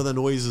 Oh, that's where the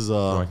noises Do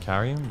are. I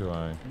carry him? Do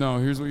I... No,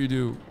 here's what you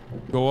do.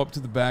 Go up to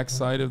the back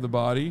side of the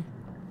body.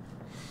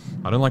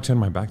 I don't like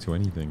turning my back to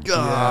anything.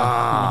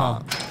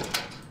 Yeah.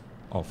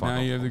 Oh, fuck. Now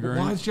you have the gurney.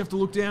 Why did you have to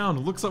look down?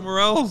 Look somewhere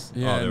else.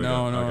 Yeah, Oh, there we no,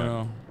 go. no, Okay.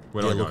 no.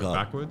 Where do Yeah, I look go? up.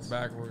 Backwards?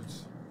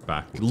 Backwards.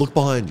 Backwards. Look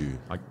behind you.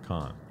 I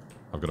can't.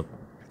 I've got to...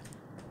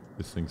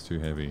 This thing's too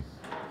heavy. You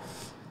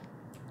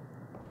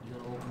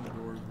gotta open the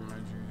doors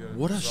behind you. You gotta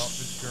What a drop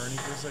this gurney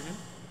for a second.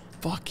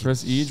 Fuck.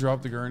 Press E,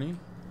 drop the gurney.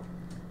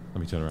 Let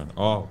me turn around.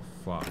 Oh,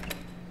 fuck.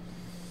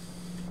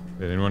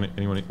 Wait, anyone...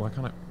 Why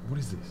can't I... What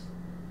is this?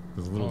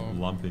 There's a little Oh.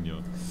 lump in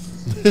your...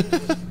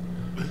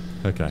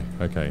 Okay,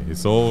 okay.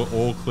 It's all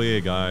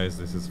clear, guys.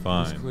 This is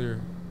fine. It's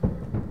clear.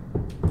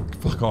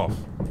 Fuck off.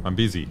 I'm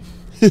busy.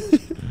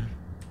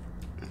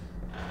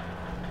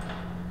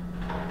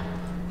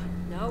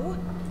 No?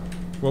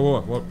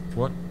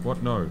 What?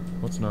 What? No.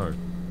 What's no?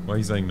 Why are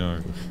you saying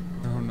no?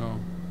 I don't know.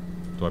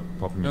 Do I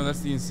pop him No, in? that's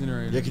the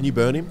incinerator. Yeah, can you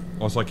burn him?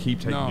 Oh, so I keep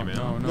taking him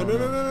out?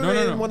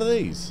 No, one of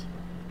these.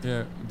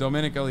 Yeah,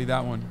 Dominic Ellie,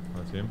 that one.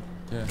 That's him?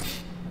 Yeah.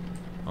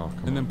 Oh, come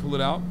And on. then pull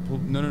it out.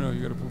 No,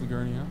 you gotta pull the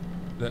gurney out.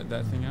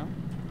 That thing out.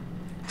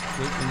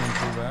 Click and then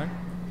pull back.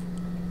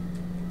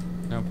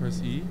 Now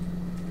press E.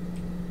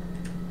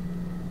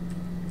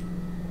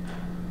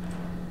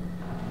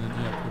 And then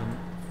yeah, put him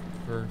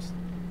first.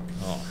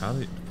 Oh,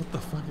 what the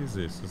fuck is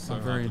this? It's so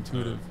Not very hard to do.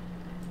 intuitive.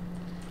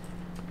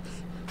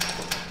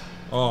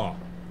 Oh,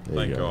 There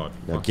thank you go. God.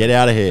 Now Fuck. get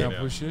out of here. Now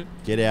push it.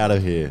 Get out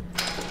of here.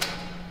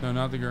 No,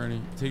 not the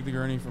gurney. Take the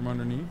gurney from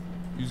underneath.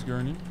 Use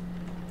gurney.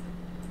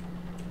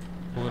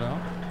 Pull it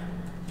out.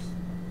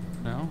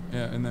 Now,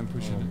 yeah, and then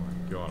push Oh it.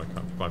 my God, I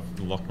can't. I've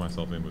locked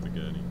myself in with a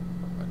gurney.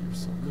 God, you're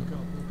so good. Look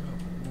up.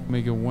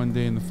 Make it one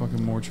day in the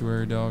fucking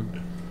mortuary, dog.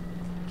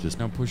 Just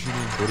Now push it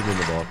in. put him in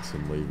the box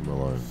and leave him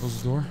alone.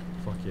 Close the door.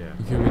 Fuck yeah.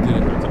 Okay, we did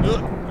it. I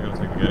gotta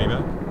take the gurney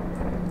back.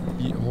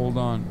 Hold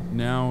on.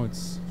 Now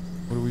it's.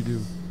 What do we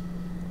do?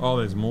 Oh,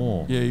 there's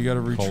more. Yeah, you gotta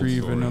Cold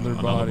retrieve storage. another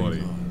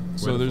body.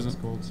 So there's a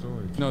cold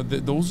storage. no.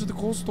 Those are the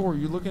cold store.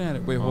 You're looking at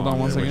it. Wait, hold on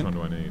one Which second. one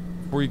do I need?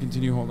 Before you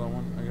continue, hold on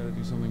one. I gotta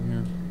do something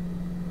here.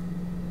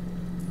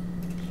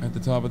 At the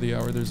top of the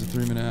hour, there's a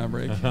 3-minute ad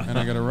break, and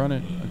I gotta run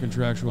it. A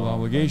contractual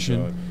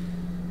obligation.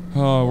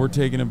 Oh, we're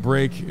taking a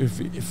break.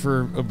 If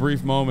for a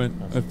brief moment,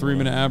 a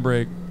 3-minute ad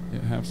break. Yeah,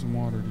 have some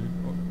water, dude.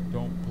 Oh,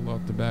 don't pull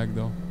out the bag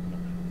though.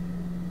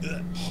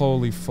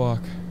 Holy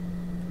fuck.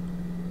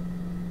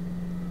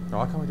 Oh,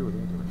 I can't do it.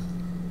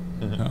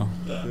 No.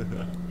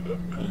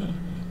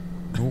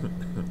 Nope.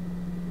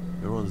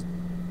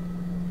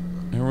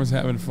 Everyone's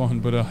having fun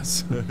but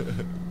us.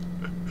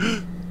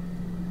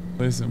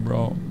 Listen,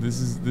 bro. This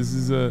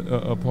is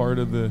a part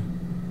of the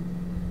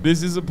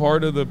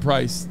part of the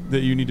price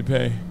that you need to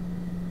pay.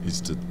 Is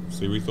to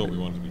See, we thought we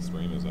wanted to be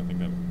streamers. I think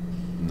that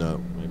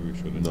no, maybe we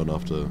shouldn't. not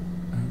after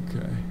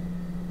Okay.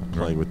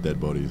 playing with dead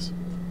bodies.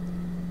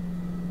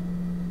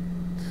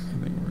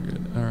 I think we're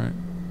good. All right.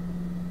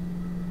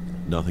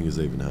 Nothing has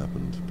even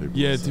happened. People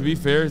Yeah, are to be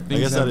saying. fair, I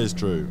things guess that happen- is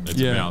true. It's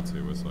Yeah. about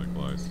to. We're so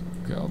close.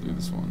 Okay, I'll do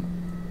this one.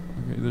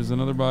 Okay, there's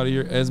another body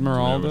here. Do you know which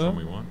Esmeralda one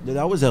we want? Yeah,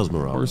 that was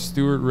Esmeralda. or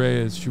Stuart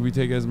Reyes. Should we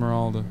take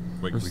Esmeralda?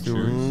 Wait, or can we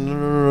Stuart? choose?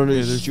 No, Yeah,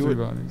 there's Stuart.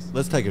 3 bodies.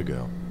 Let's take a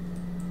girl.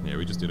 Yeah,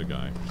 we just did a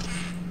guy.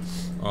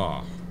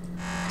 Oh,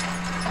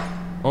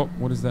 Oh,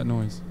 what is that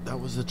noise? That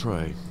was the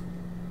tray.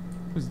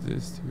 What is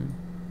this,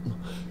 dude?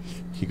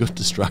 He got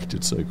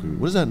distracted so quickly.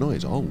 What is that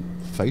noise? Oh,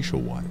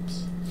 facial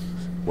wipes.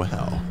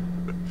 Wow.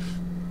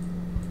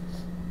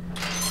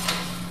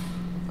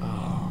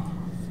 Oh,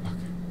 fuck.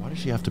 Why does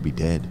she have to be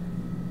dead?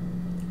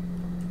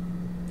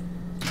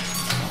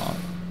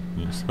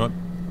 you just got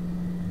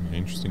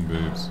interesting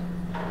boobs.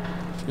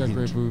 She got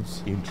great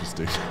boobs.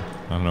 Interesting.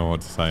 I don't know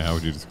what to say. How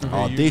would you describe?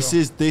 Okay, Oh, you this go.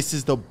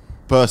 is the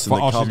person Oh,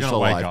 that she's comes gonna to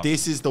wake life. up.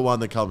 This is the one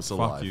that comes to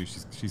Fuck life. you.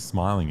 She's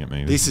smiling at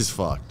me. This is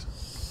fucked.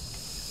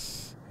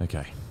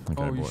 okay.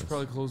 Okay, Oh, you boys. should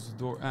probably close the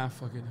door. Ah,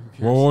 fuck it. Who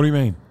cares? Well, what do you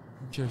mean?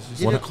 Who cares? Just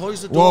You What- need to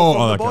close the Whoa, door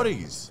from the okay.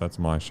 bodies. That's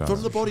my shot.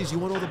 From the bodies. You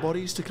want all the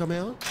bodies to come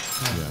out?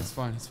 No, it's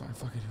fine. It's fine.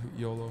 Fuck it.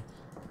 YOLO.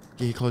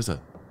 Yeah, close that.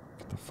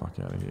 Get the fuck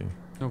out of here.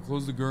 No,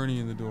 close the gurney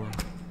in the door.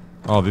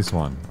 Oh, this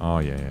one. Oh,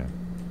 yeah, yeah.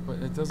 But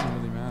it doesn't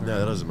really matter. No,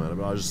 that doesn't matter.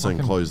 But I was just saying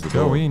Fucking close the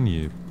go door. in,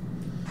 you.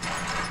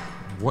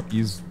 What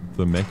is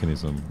the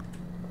mechanism?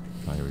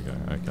 Oh, here we go.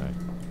 Okay.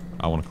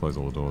 I want to close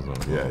all the doors though.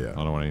 As Yeah, well. yeah. I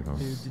don't want anything.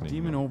 Dude, the sneaking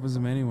demon up. opens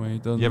them anyway.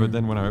 It doesn't. Yeah, but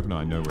then when I open it,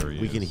 I know where he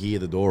We is. can hear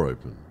the door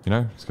open. You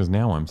know, it's because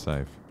now I'm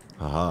safe.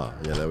 Haha.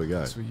 Yeah, there we go.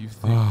 That's what you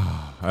think.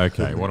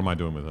 Okay, what am I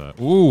doing with her?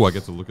 Ooh, I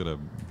get to look at her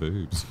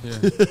boobs.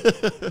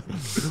 Yeah.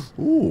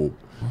 Ooh.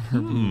 Her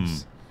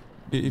boobs.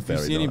 If you Very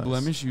see any nice.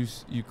 blemish,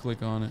 you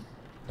click on it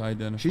to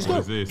identify. She's What got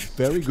is this?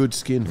 very good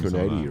skin for an Who's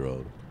on that?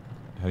 80-year-old.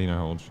 How do you know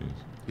how old she is?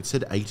 It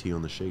said 80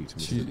 on the sheet. Mr.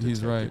 He's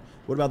Detective. right.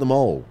 What about the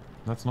mole?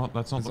 That's not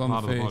It's the on part the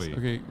of the face.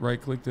 body. Okay,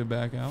 right click to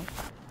back out.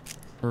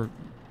 Or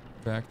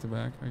back to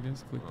back, I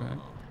guess. Click back.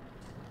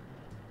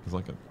 It's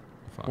like a.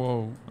 Fuck.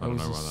 Whoa, I that don't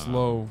was know just why that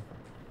slow.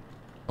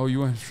 Oh,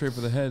 you went straight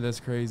for the head. That's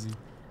crazy.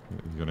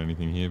 You got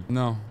anything here?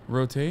 No,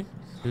 rotate.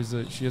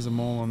 She has a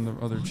mole on the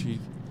other cheek.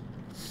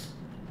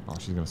 Oh,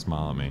 she's gonna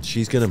smile at me.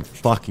 She's going to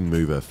fucking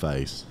move her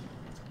face.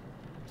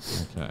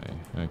 Okay.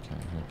 Let's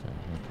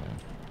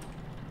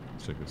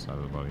check this side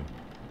of the body.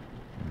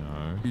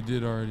 No. You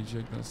did already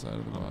check that side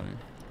of the body.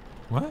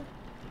 What?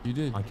 You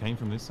did. I came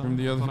from this side. From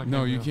the I thought other. I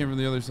No, you from- came from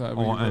the other side.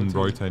 but Oh, you and rotated.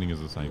 rotating is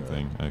the same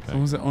thing. Okay.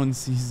 Someone's an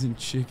unseasoned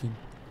chicken.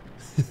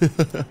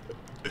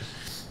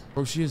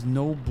 Bro, she has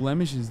no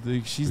blemishes.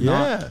 She's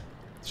not. Yeah.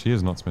 She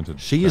has not spent a.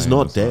 She day is in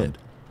not the sun. dead.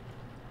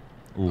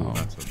 Ooh, Oh.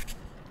 that's a.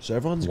 So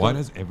everyone's Why got...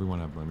 does everyone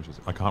have blemishes?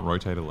 I can't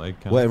rotate a leg.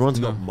 Can Well, I? everyone's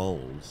No. got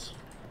moles.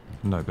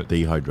 No, but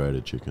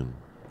Dehydrated chicken.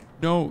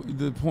 No,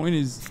 the point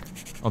is,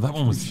 oh, that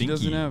one was she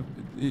doesn't stinky. have.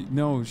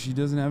 No, she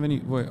doesn't have any.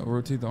 Wait,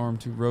 rotate the arm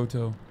to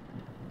roto.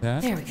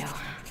 That? There we go.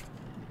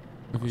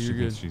 Okay, you're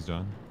good. She's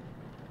done.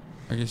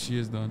 I guess she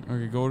is done.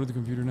 Okay, go to the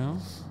computer now.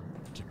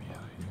 Get me out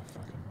of here.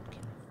 Fucking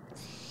get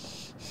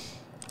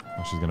me.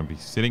 Oh, she's going to be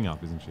sitting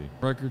up, isn't she?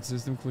 Record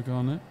system, click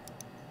on it.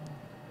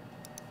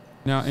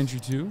 Now entry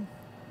 2.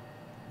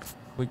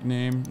 Click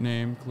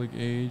name, click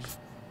age,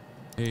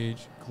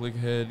 click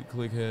head.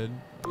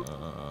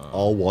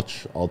 I'll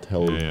watch. I'll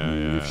tell you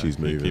if she's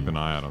moving. Keep an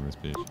eye out on this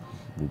bitch.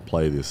 We'll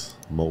play this.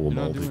 We'll You're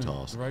not doing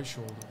multitask. the right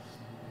shoulder.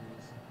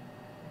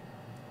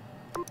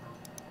 I'll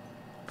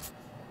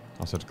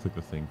just have to click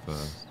the thing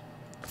first.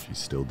 She's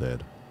still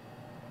dead.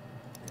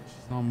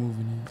 She's not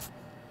moving yet.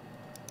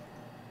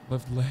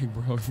 Left leg,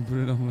 bro. You put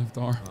it on left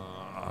arm.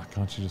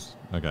 Can't you just...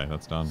 Okay,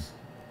 that's done.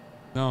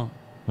 No.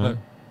 Huh?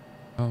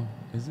 Oh,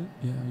 is it?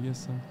 Yeah, I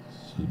guess so.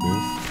 She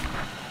moved.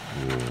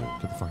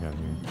 Get the fuck out of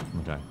here.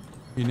 Okay.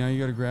 Okay, now you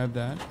gotta grab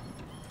that.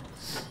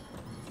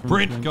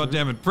 Print! God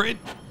damn it, print!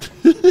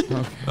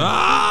 Okay.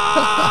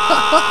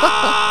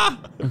 Ah!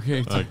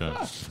 Okay. Okay.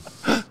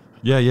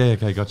 Yeah,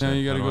 okay, gotcha. Now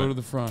you gotta go Alright. to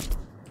the front.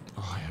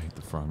 Oh, I hate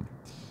the front.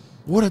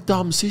 What a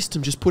dumb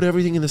system. Just put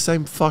everything in the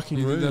same fucking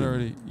You room. did that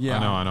already. Yeah.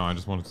 I know. I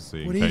just wanted to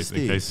see What in is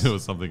case this? there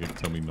was something that could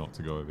tell me not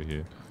to go over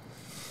here.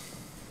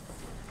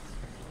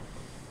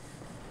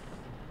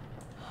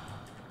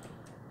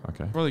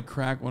 Okay. Probably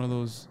crack one of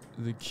those.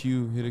 The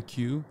Q. Hit a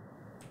Q.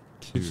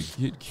 Q.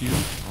 Hit Q.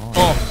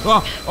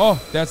 Oh.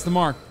 Oh, that's the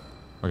mark.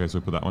 Okay, so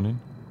we put that one in.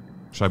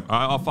 Should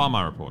I'll file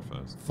my report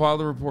first. File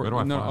the report. Where do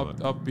I no, file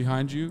it? up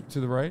behind you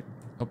to the right.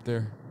 Up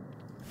there.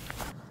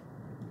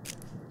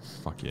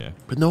 Fuck yeah.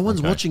 But no one's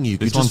Okay. watching you.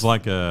 This You one's just-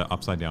 like a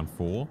upside down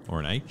 4 or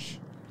an H.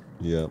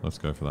 Yeah. Let's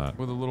go for that.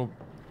 With a little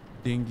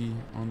dinghy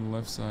on the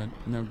left side.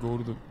 Now go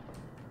to the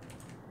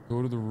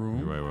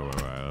room. Wait.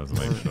 Let's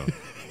make sure.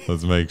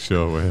 Let's make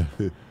sure we're...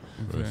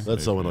 Okay.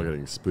 That's so we're not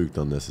getting spooked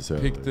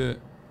unnecessarily. Pick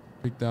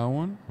that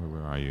one.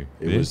 Where are you?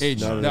 It was H,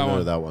 no, that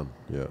one. that one.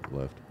 Yeah,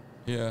 left.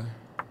 Yeah.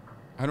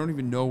 I don't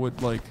even know what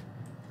what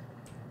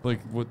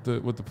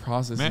the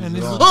process Man, is.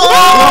 this at is...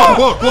 all.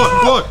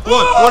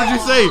 What did you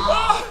see?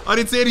 I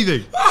didn't see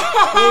anything.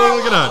 What are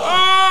we looking at?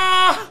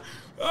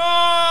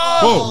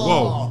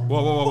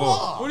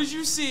 Whoa. What did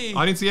you see?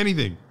 I didn't see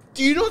anything.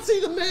 Do you not see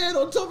the man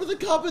on top of the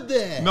cupboard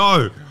there?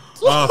 No.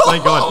 Oh,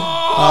 thank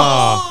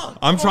God.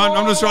 I'm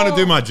just trying to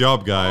do my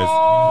job, guys.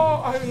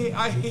 Oh,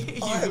 I hate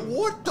you.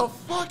 What the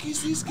fuck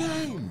is this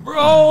game?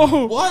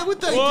 Bro. Why would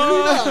they do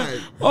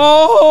that?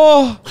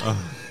 Oh.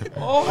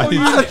 How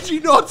did you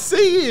not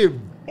see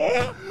him?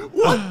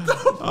 What the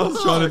fuck? I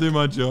was trying to do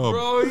my job.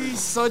 Bro, he's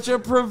such a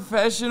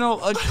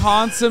professional, a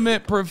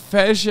consummate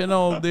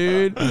professional,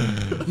 dude.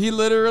 He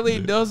literally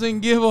doesn't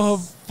give a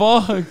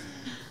fuck.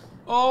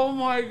 Oh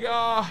my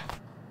God.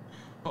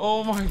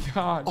 Oh my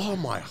God. Oh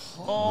my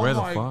heart. Oh Where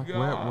the my fuck?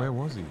 God. Where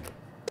was he?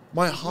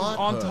 My heart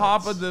On hurts.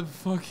 top of the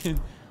fucking...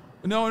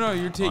 No,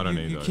 you're I taking... don't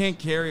You, need you those. can't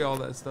carry all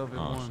that stuff at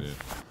Oh, once. shit.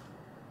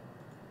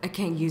 I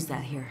can't use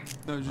that here.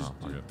 No, just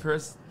Oh, okay.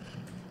 press...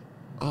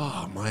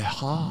 Oh, my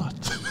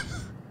heart.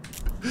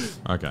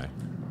 Okay.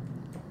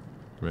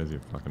 Where's your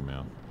fucking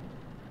mouth?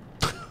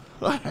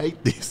 I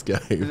hate this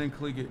And game. then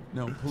click it.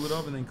 No, pull it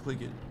up and then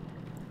click it.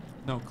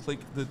 No, click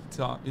the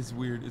top. It's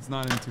weird. It's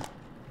not into...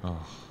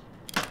 Oh.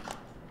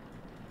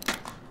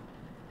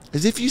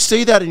 As if you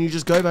see that and you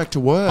just go back to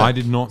work. I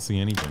did not see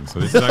anything, so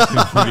this is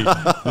actually pretty...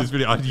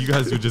 you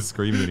guys were just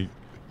screaming at each...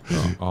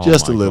 Oh,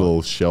 Just a my little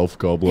God. shelf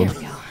There goblin. we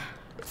go.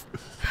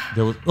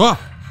 There was... Oh,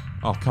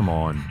 come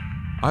on.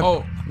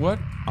 Oh, what?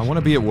 I want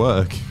to be at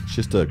work. It's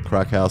just a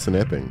crack house in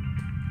Epping.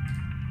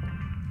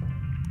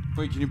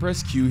 Wait, can you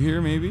press Q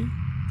here, maybe?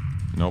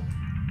 Nope.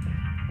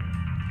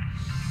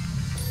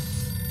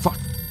 Fuck.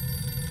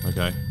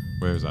 Okay.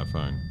 Where is that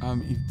phone?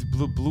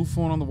 The blue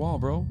phone on the wall,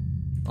 bro.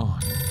 Oh,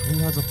 who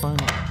has a phone?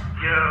 Yo,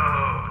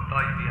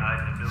 thought you'd be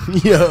hiding in the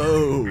building.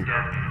 Yo. Your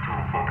dad is a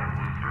total fucking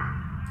loser.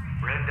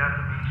 We're heading down to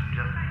the beach in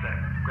just a sec.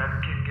 Grab the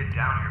kid and get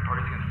down here.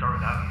 Party's gonna start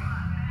without you.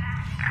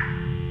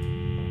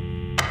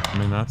 I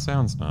mean, that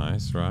sounds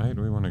nice, right?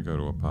 We want to go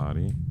to a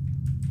party.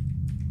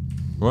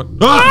 What?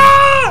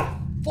 Ah!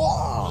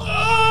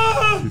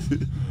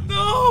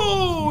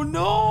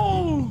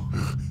 No!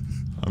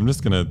 I'm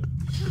just gonna...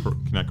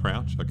 Can I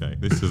crouch? Okay,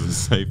 this is a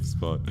safe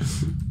spot.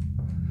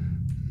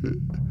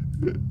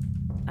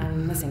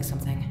 I'm missing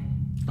something.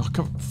 Oh,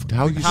 come...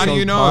 How you How do so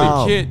you know?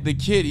 calm? The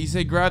kid. He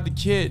said grab the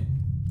kid.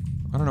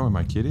 I don't know where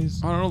my kid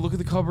is. I don't know. Look at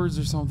the cupboards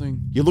or something.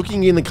 You're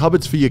looking in the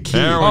cupboards for your kid.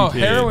 Heroin. kid.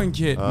 Heroin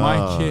kit. My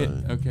Ah. kit.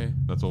 Okay.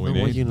 That's all we Then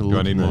what are need. you gonna Do I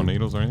look need in more there?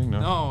 needles or anything? No.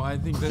 No, I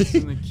think that's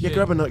in the kit. Yeah,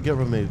 grab a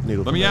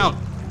needle. Let me out.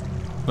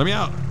 Let me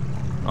out.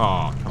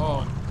 Oh, come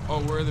on.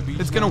 Oh, we're at the beach.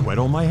 It's gonna now? wet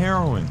all my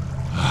heroin.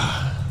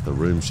 The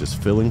room's just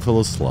filling full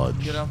of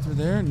sludge. Get out through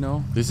there?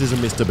 No. This is a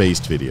Mr.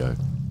 Beast video.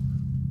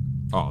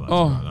 Oh, that's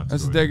Oh, good.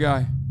 that's a good. dead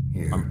guy.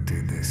 You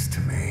did this to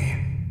me.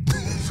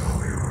 It's all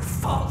your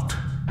fault.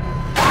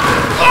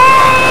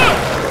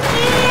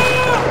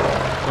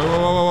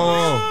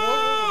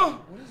 Whoa.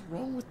 What is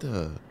wrong with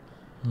the...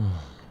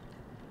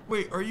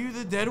 Wait, are you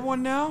the dead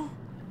one now?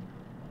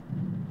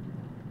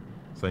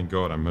 Thank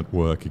God I'm at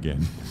work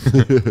again.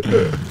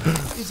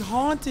 It's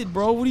haunted,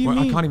 bro. What do you Wait,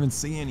 mean? I can't even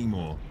see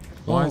anymore.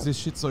 Why is this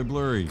shit so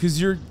blurry? Because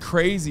you're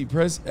crazy.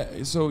 Press.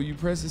 So you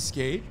press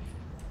escape,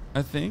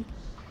 I think.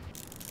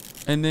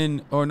 And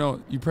then, oh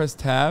no, you press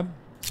tab.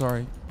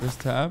 Sorry, press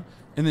tab.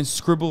 And then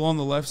scribble on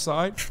the left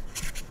side.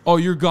 Oh,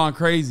 you're gone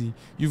crazy.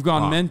 You've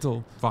gone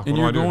mental. Fuck, and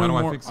what you're do I do? going How do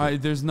I more. fix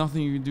it? There's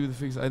nothing you can do to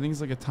fix it. I think it's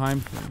like a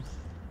time thing.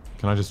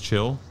 Can I just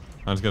chill?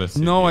 I'm just gonna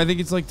sit No, here. I think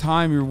it's like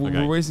time.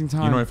 We're wasting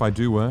time. You know, if I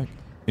do work,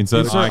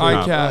 insert Insert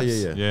eye eye cap.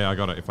 caps. Yeah, I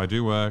got it. If I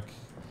do work,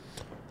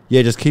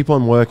 Yeah, just keep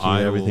on working and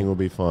I everything will- will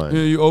be fine.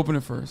 Yeah, you open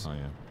it first. oh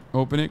yeah.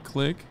 Open it,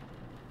 click.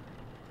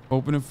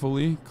 Open it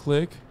fully,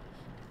 click,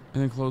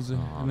 and then close it.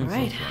 Oh, and then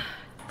Right.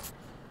 close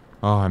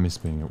Oh, I miss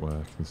being at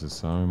work. This is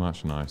so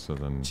much nicer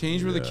than. it.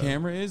 Change where the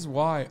camera is.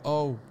 Why?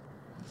 Oh.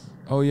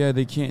 Oh yeah,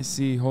 they can't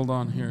see. Hold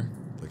on here.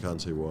 I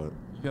can't see what.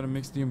 You gotta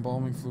mix the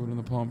embalming fluid in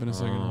the pump in a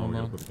second. Oh, Hold we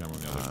gotta on. put the camera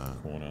in the other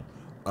corner.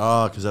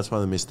 Ah, because that's why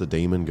they missed the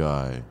demon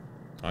guy.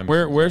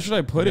 Where should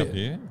I put Up it?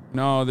 here?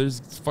 No,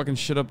 there's fucking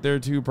shit up there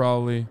too,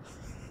 probably.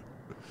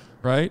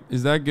 Right?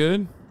 Is that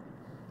good?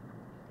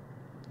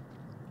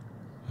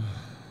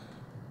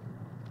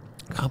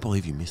 I can't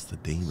believe you missed the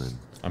demon.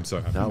 I'm so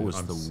happy. That was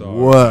I'm the so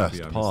worst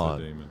happy I missed part.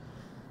 the demon.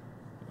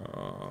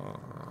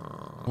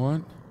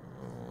 What?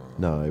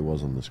 No, it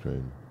was on the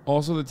screen.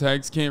 Also, the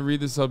tags can't read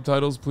the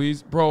subtitles,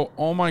 please, bro.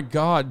 Oh my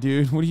god,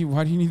 dude.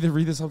 Why do you need to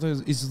read the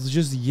subtitles? It's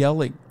just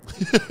yelling.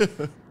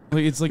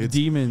 Like it's like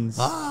demons.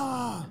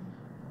 Ah,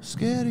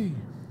 scary.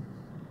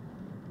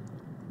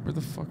 Where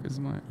the fuck is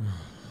my?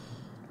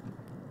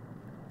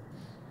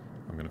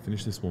 I'm gonna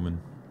finish this woman,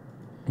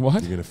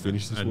 What? You're gonna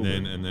finish this and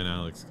woman? then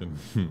Alex can.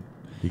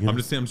 You're gonna- I'm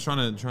just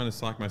trying to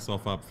psych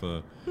myself up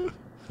for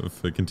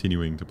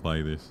continuing to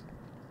play this.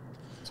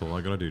 That's all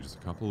I gotta do. Just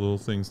a couple of little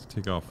things to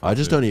tick off. I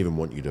just That's don't even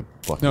want you to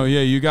fucking. No,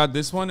 yeah, you got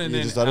this one, and Yeah,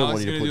 then just I don't Alex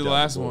want you to gonna put do the down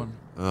last the ball. one.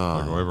 it.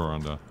 I'll go Ah, over or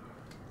under.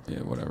 Yeah,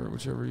 whatever,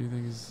 whichever you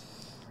think is.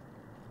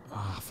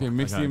 Ah, Okay,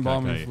 mix the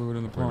embalming fluid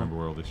in the I remember pump.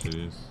 where all this shit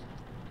is.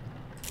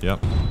 Yep.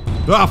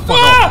 Ah, fuck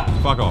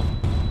off! Fuck off!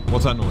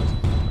 What's that noise?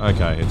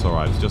 Okay, it's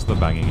alright. It's just the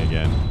banging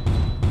again.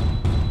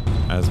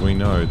 As we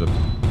know, the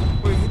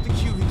Wait, hit the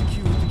Q, hit the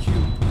Q, hit the Q.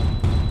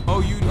 Oh,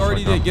 you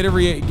already Fuck did.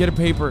 up. Get a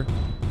paper.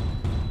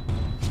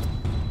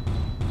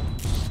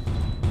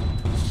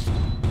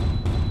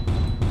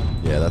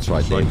 yeah, that's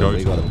right, Should I demon. go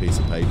We got a to- piece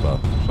of paper.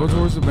 Go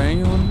towards the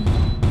banging one.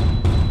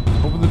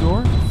 Open the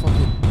door. Fuck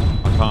it.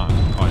 I can't.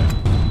 Oh yeah.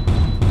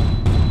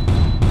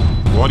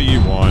 What do you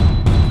want?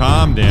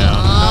 Calm down.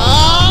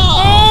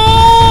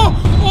 Oh!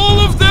 All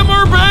of them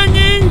are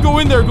banging. Go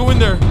in there. Go in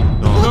there.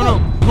 No.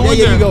 Go in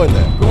Yeah, there. you go in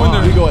there. Go in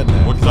there. You go in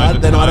there. What can I do?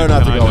 Then I don't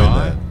have to Can go I in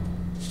die? there.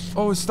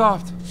 Oh, it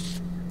stopped.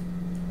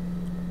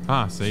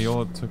 Ah, see,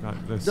 all it took. They're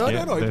No, scared.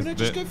 no, no. They're, Open it.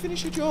 Just they're- go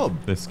finish your job.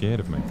 They're scared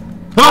of me.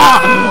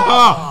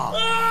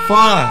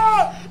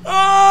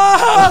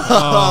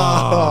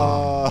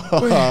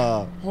 Wait,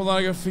 hold on.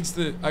 I gotta fix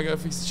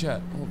the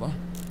chat. Hold on.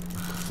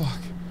 Fuck.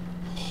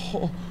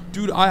 Oh,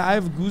 dude, I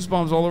have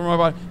goosebumps all over my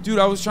body. Dude,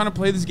 I was trying to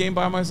play this game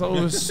by myself.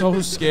 It was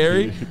so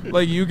scary.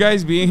 Like you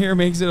guys being here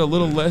makes it a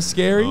little less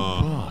scary.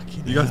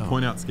 Fucking You guys hell.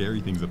 point out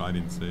scary things that I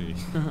didn't see.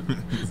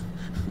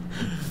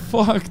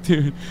 Fuck,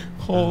 dude.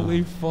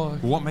 Holy fuck.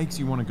 What makes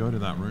you want to go to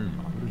that room?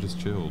 I would have just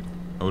chilled.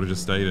 I would have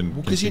just stayed and.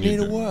 Because you need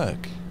continued to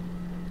work.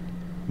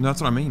 No,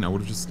 that's what I mean. I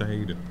would have just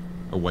stayed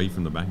away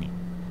from the banging.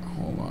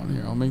 Hold on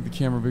here. I'll make the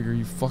camera bigger,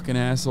 you fucking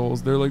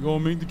assholes. They're like, oh,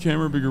 make the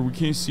camera bigger. We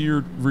can't see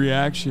your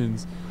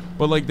reactions.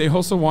 But, like, they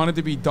also want it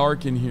to be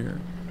dark in here,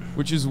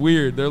 which is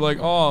weird. They're like,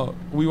 oh,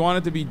 we want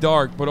it to be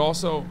dark, but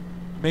also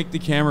make the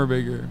camera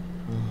bigger.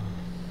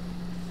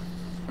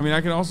 I mean,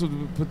 I can also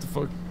put the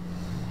fuck...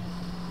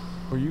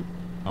 Are you...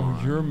 Oh,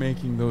 Alright. you're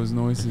making those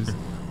noises.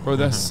 Bro,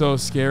 that's so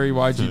scary.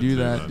 Why'd you do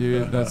that,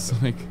 dude? That's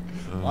like...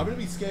 I'm gonna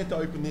be scared to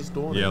open this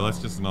door. Yeah, now. let's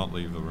just not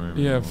leave the room.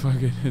 Yeah, anymore.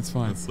 fuck it. It's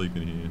fine. Let's sleep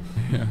in here.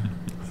 Yeah.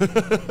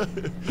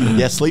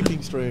 Yeah,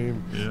 sleeping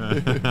stream. Yeah.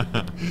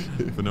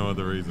 For no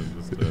other reason.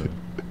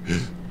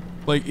 Just.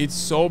 Like, it's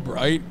so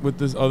bright with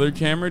this other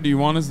camera. Do you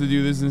want us to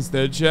do this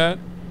instead, chat?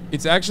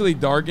 It's actually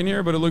dark in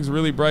here, but it looks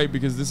really bright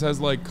because this has,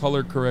 like,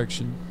 color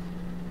correction.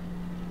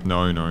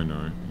 No.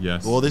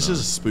 Yes. Well, this no.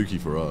 is spooky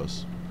for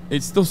us.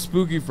 It's still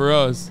spooky for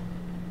us.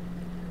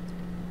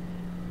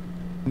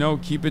 No,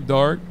 keep it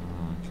dark.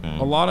 Okay.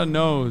 A lot of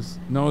no's.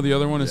 No, the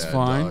other one is Yeah,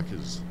 fine. dark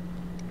is-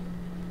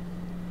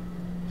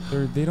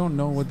 They don't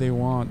know what they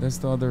want. That's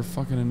the other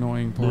fucking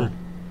annoying part.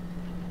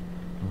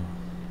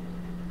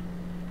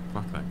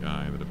 Fuck that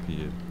guy that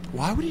appeared.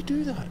 Why would he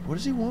do that? What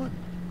does he want?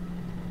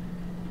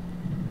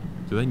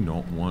 Do they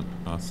not want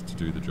us to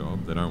do the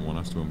job? They don't want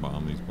us to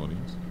embalm these bodies?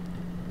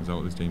 Is that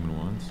what this demon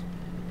wants?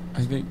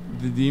 I think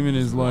the demon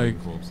is like... Rotting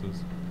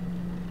corpses.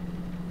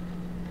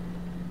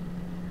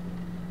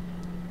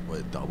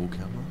 What, double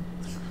camera?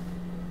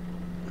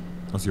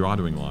 Oh, so you are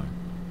doing live.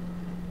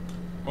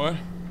 What?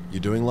 You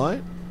doing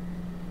light?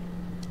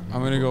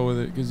 I'm gonna go with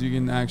it because you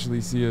can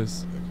actually see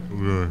us.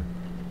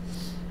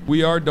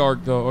 We are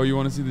dark though. Oh, you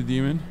want to see the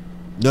demon?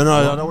 No,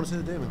 I don't want to see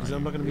the demon because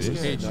I'm not going to be This?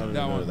 scared. H, No,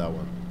 that one. that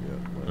one.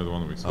 They're Yeah. the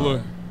one that we saw.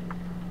 Look.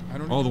 I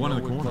don't. Oh, the even one in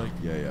know the what, corner.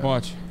 Like, Yeah.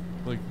 Watch.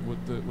 Like what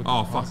the. What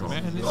Oh, the fuck,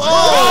 man.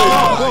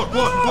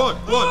 Oh!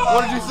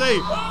 What did you see?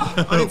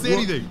 I didn't see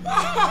anything. Look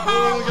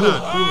at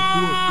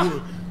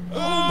that. Oh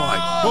my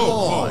Whoa,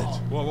 god.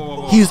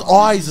 whoa. His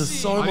eyes are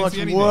so I didn't much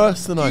see anything.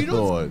 worse than I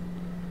thought.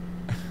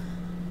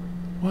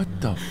 What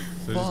the So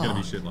there's just gonna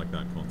be fuck? shit like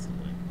that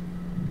constantly.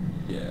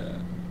 Yeah.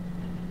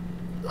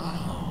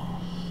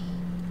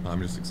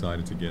 I'm just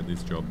excited to get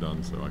this job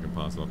done so I can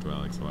pass it off to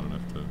Alex so I don't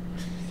have to.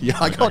 Yeah,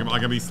 I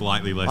can be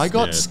slightly less I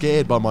got scared.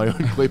 scared by my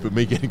own clip of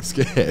me getting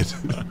scared.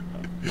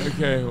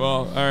 Okay.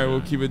 Well. All right.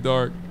 We'll keep it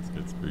dark. Let's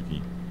get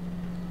spooky.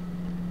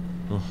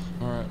 All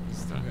right.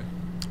 Okay.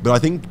 But I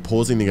think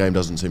pausing the game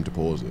doesn't seem to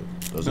pause it,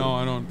 does No,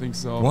 it? I don't think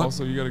so. What?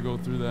 Also, you got to go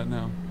through that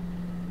now.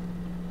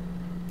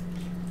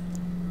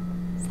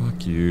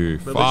 Fuck you.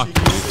 But Fuck. at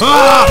least you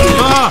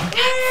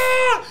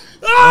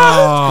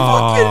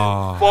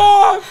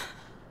Fuck!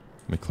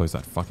 Let me close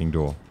that fucking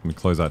door. Let me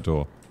close that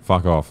door.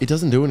 Fuck off. It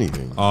doesn't do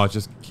anything. Oh, it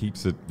just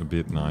keeps it a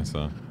bit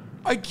nicer.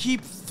 I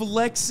keep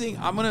flexing.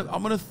 I'm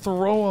gonna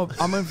throw up.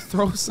 I'm gonna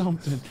throw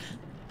something.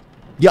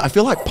 Yeah, I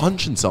feel like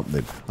punching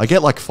something. I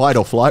get like fight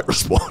or flight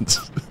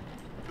response.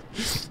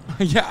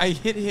 Yeah, I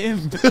hit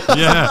him.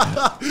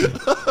 Yeah.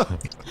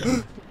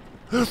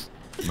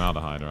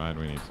 Maldehyde, right?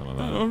 We need some of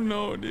I that. don't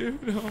know, dude.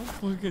 I don't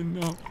fucking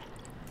know.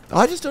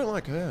 I just don't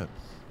like her.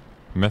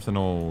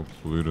 Methanol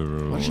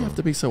glutarol. Why does she have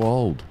to be so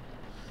old?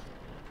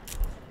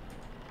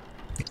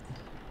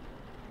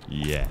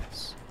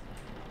 Yes.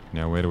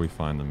 Now where do we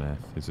find the meth?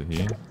 Is it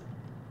here?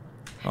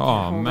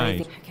 Oh, Hold mate.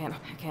 anything-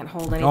 I can't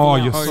hold anything. Oh,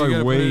 out. you're Oh, so you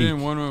gotta put it weak.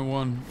 in one in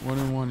one. One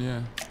in one,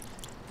 yeah.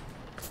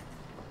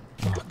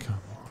 Oh, come on.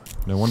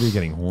 No wonder you're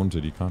getting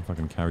haunted. You can't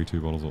fucking carry 2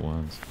 bottles at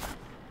once.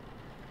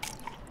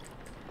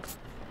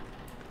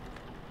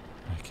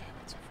 Okay,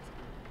 that's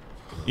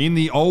everything. In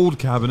the old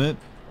cabinet.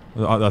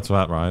 That's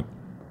that, right?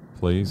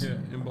 Please. Yeah,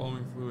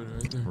 embalming fluid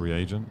right there.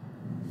 Reagent.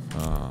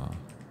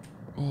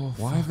 Oh,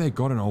 Why have they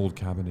got an old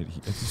cabinet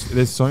here?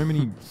 There's so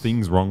many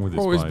things wrong with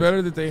this Oh, it's place.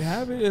 better that they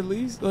have it at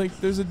least. Like,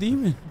 there's a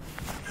demon.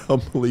 I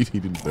can't believe he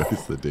didn't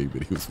notice the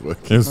demon he was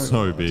working. It's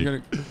so You big.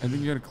 gotta, I think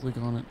you gotta click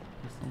on it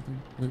or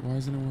something. Wait, why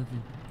isn't it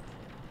working?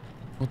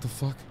 What the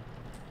fuck?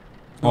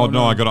 Oh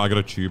no, I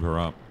gotta tube her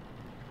up.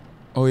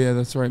 Oh yeah,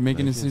 that's right. Make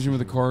an incision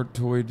with a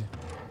cartoid.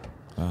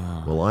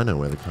 Well, I know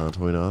where the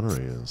cartoid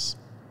artery is.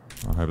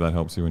 I hope that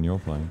helps you when you're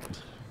playing.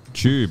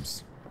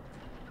 Tubes.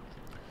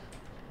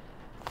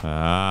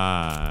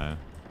 Ah.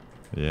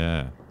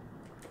 Yeah.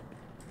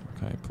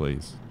 Okay,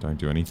 please. Don't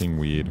do anything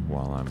weird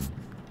while I'm...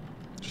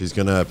 She's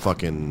gonna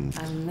fucking...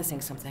 I'm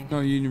missing something. No,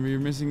 you're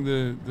missing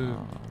the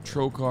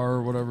trocar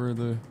or whatever.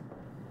 The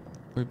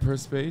wait,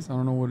 press space. I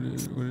don't know what it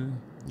is. What it is.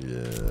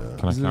 Yeah.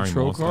 Can Is it a I carry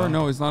more trocar? stuff?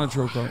 No, it's not a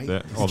trocar. There-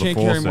 You oh, the can't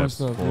carry more forceps.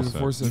 stuff. There's a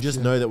forceps. You just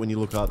yeah. know that when you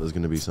look up, there's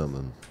gonna be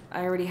something.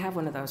 I already have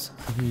one of those.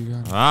 Okay, you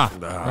got it. Ah!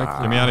 Right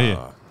click. Get me out of here.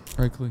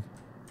 Right click.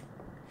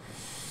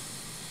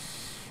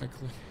 Right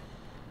click.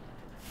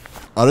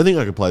 I don't think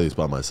I could play this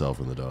by myself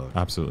in the dark.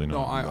 Absolutely No,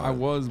 not. I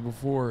was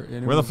before.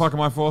 And it Where the was- fuck are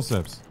my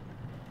forceps?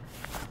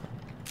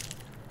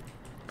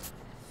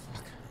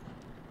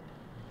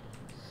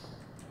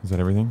 Is that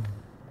everything?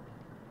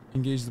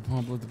 Engage the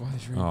pump. Let the body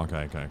drain. Oh,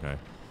 okay.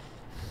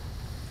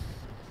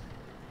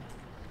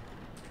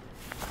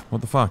 What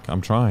the fuck?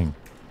 I'm trying.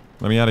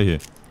 Let me out of here.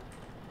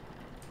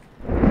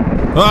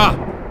 Ah!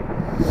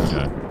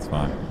 Okay, it's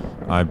fine.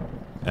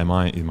 Am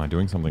I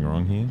doing something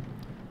wrong here?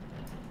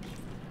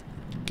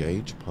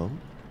 Gauge pump?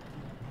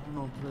 I don't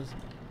know. Press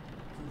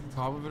the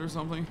top of it or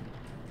something.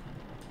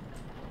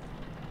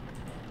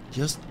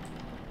 Just...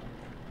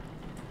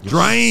 You're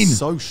Drain!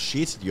 So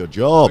shit at your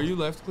job. Are you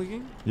left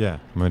clicking? Yeah. Am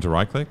I meant to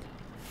right click?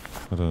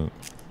 I don't...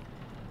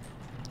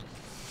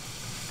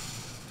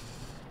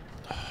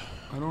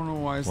 I don't know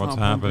why it's What's not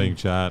happening, pumping.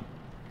 chat?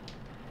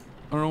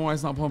 I don't know why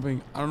it's not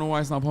pumping. I don't know why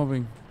it's not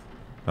pumping.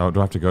 Oh, do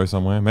I have to go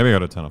somewhere? Maybe I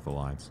gotta turn off the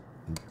lights.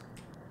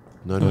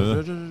 No, don't do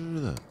that.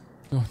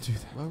 Don't do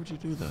that. Why would you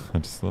do that? I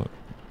just thought...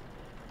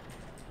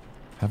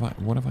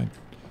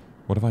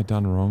 What have I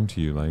done wrong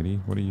to you, lady?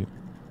 What are you...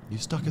 You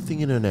stuck a thing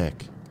in her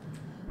neck.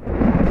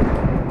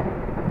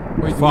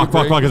 Wait,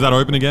 Fuck, is that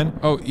open again?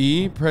 Oh,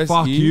 E. Press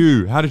Fuck E.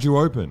 you. How did you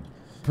open?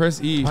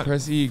 Press E. How-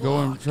 Press E. Go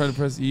and try to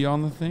press E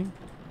on the thing.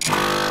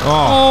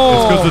 Oh,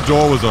 it's because the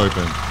door was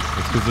open.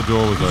 It's because the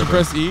door was Did you open.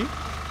 press E?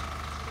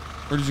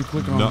 Or did you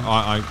click on No, it?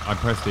 I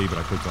pressed E, but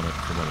I clicked on it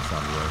when it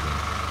started working.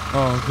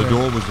 Oh, okay. The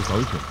door was just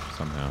open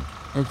somehow.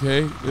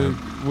 Okay.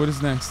 What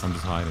is next? I'm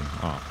just hiding.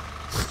 Oh.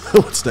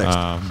 What's next?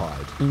 Um,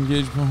 Hide.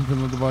 Engage pump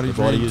and let the body The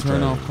drain. body is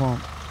Turn off draining.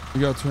 pump.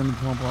 You gotta turn the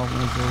pump off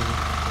when it's over.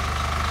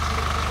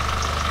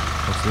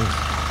 What's this?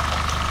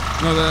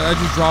 No, I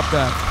just dropped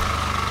that.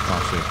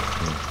 Oh shit.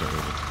 Yeah, get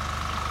rid of it.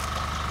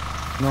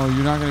 No,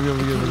 you're not gonna be able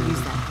to get Can't rid use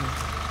of that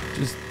it.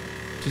 here.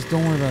 Just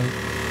don't worry about it.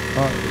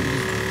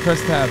 Just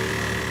press tab.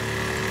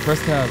 Press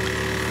tab.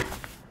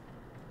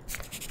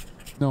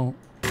 No.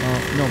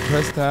 No,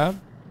 press tab.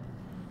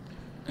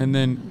 And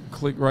then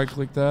right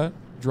click that.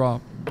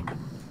 Drop.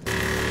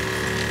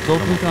 Go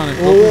click on it.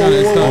 Go click on it.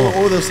 It's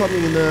done. There's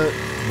something in the...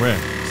 Where?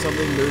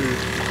 Something moved.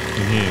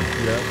 In here.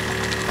 Yeah.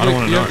 I don't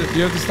want to know.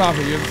 You have to stop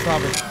it. You have to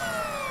stop it.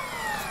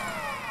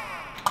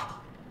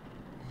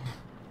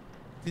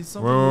 Did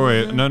something move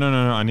Wait. there?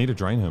 No. I need to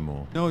drain her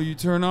more. No, you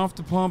turn off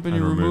the pump and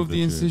you remove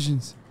the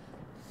incisions.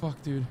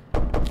 Fuck, dude.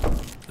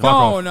 Fuck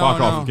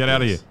off. Get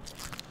out of here.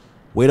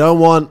 We don't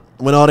want.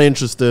 We're not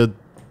interested.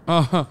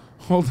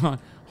 Hold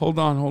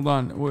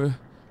on.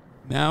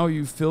 Now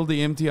you fill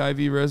the empty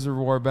IV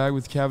reservoir bag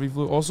with cavity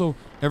fluid. Also,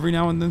 every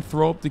now and then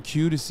throw up the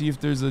Q to see if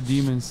there's a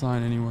demon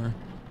sign anywhere.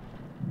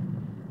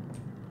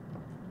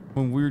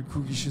 When weird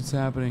kooky shit's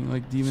happening,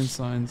 like demon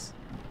signs.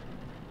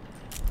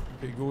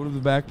 Okay, go to the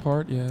back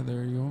part. Yeah,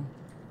 there you go.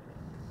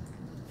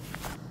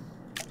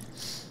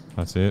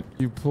 That's it.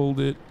 You pulled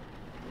it.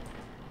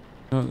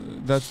 No,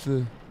 that's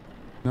the...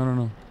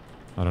 No.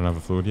 I don't have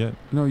a fluid yet.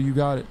 No, you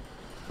got it.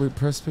 Wait,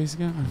 press space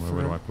again?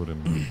 Where do I put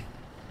him?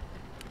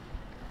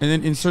 And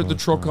then insert the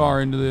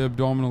trocar into the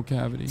abdominal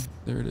cavity.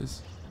 There it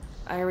is.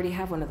 I already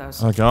have one of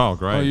those. Okay, oh,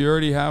 great. Oh, you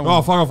already have one.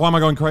 Oh, fuck off. Why am I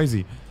going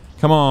crazy?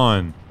 Come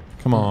on.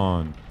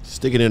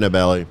 Stick it in her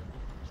belly.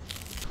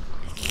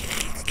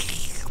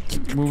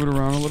 Move it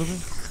around a little bit.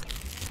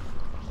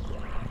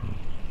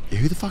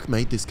 Who the fuck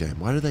made this game?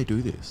 Why do they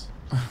do this?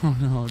 I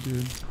don't know,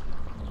 dude.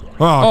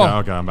 Oh,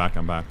 okay. I'm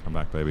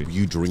back, baby.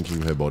 You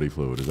drinking her body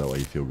fluid, is that why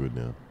you feel good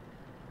now?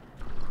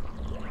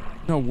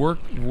 No,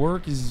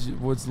 work is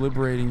what's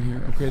liberating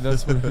here. Okay,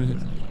 that's what it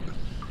is.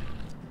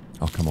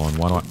 Oh, come on.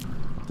 Why not?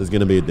 There's going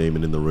to be a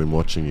demon in the room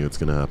watching you. It's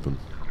going to happen.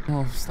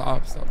 Oh,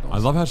 stop. I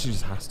love how she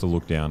just has to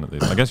look down at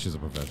this. I guess she's a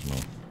professional.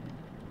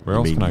 Where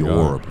else can I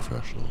go? You're a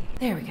professional.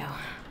 There we go.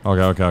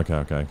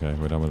 Okay.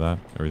 We're done with that.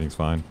 Everything's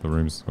fine. The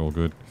room's all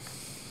good.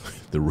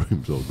 The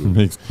room's all good.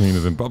 Makes clean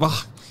as in.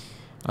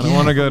 I don't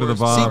want to go to the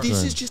bathroom. See,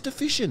 this is just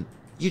efficient.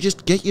 You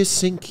just get your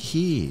sink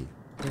here.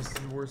 This is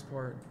the worst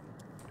part.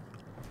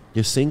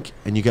 Your sink,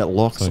 and you get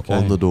locks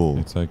on the door.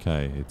 It's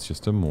okay. It's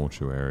just a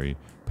mortuary.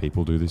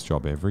 People do this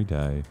job every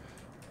day.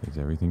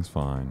 Everything's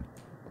fine.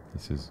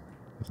 There's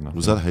nothing.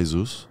 Was that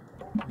Jesus?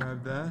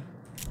 Grab that,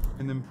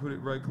 and then put it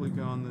right click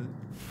on the...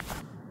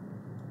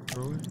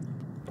 Throw it.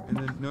 And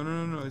then...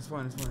 No. It's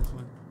fine.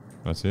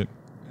 That's it?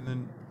 And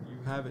then you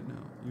have it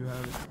now. You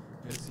have it.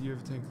 Yes, you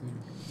have a tank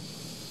cleaner.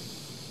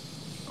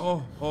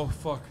 Oh,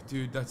 fuck,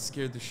 dude. That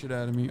scared the shit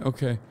out of me.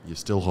 Okay. You're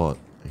still hot.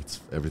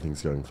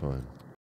 Everything's going fine.